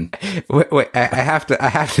 then wait,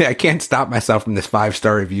 I can't stop myself from this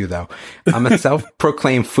 5-star review though. I'm a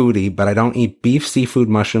self-proclaimed foodie, but I don't eat beef, seafood,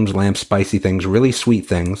 mushrooms, lamb, spicy things, really sweet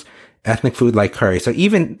things, ethnic food like curry. So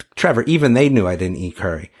even they knew I didn't eat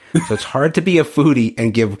curry. So it's hard to be a foodie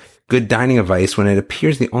and give good dining advice when it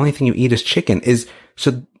appears the only thing you eat is chicken.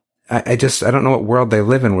 I don't know what world they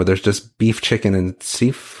live in where there's just beef, chicken, and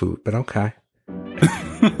seafood, but okay.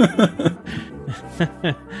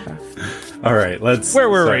 All right, where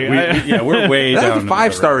were we? We're way down. That's a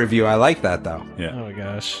 5-star review. I like that though. Yeah. Oh my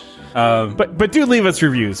gosh. But do leave us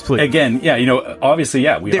reviews, please. Again, obviously,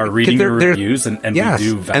 we are reading your reviews, and yes, we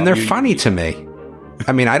do value, and they're funny to me.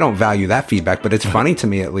 I mean, I don't value that feedback, but it's funny to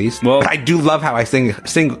me at least. Well, but I do love how I can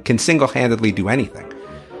single-handedly do anything.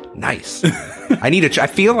 Nice. I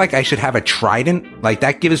feel like I should have a trident. Like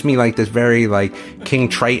that gives me like this very like King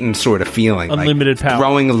Triton sort of feeling. Unlimited like power.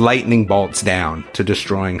 Throwing lightning bolts down to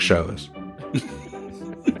destroying shows.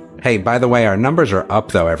 Hey, by the way, our numbers are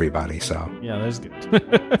up though, everybody. So yeah, that's good.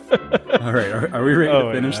 All right, are we ready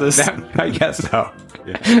to finish this? I guess so.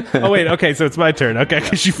 Yeah. Oh wait, okay, so it's my turn. Okay,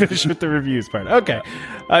 because you finished with the reviews part. Okay,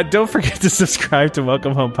 don't forget to subscribe to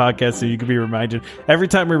Welcome Home Podcast so you can be reminded every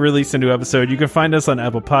time we release a new episode. You can find us on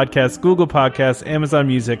Apple Podcasts, Google Podcasts, Amazon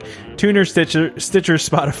Music, Tuner, Stitcher,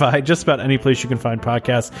 Spotify, just about any place you can find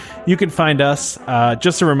podcasts. You can find us.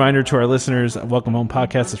 Just a reminder to our listeners: Welcome Home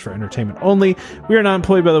Podcast is for entertainment only. We are not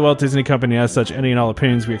employed by the Walt Disney Company. As such, any and all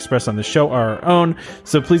opinions we express on the show are our own.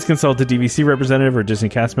 So please consult a DVC representative or Disney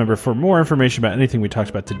cast member for more information about anything we talked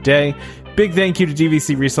about today. Big thank you to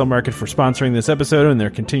DVC Resale Market for sponsoring this episode and their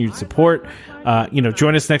continued support.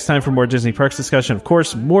 Join us next time for more Disney Parks discussion. Of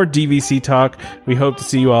course, more DVC talk. We hope to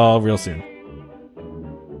see you all real soon.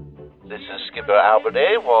 This is Skipper Albert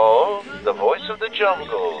Awol, the voice of the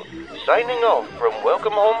jungle, signing off from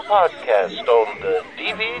Welcome Home Podcast on the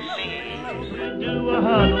DVC. Do a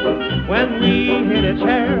huddle when we hit a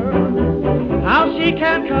chair. How she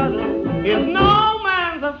can cuddle is no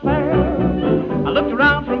man's affair. I looked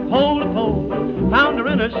around from pole to pole, found her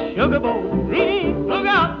in a sugar bowl.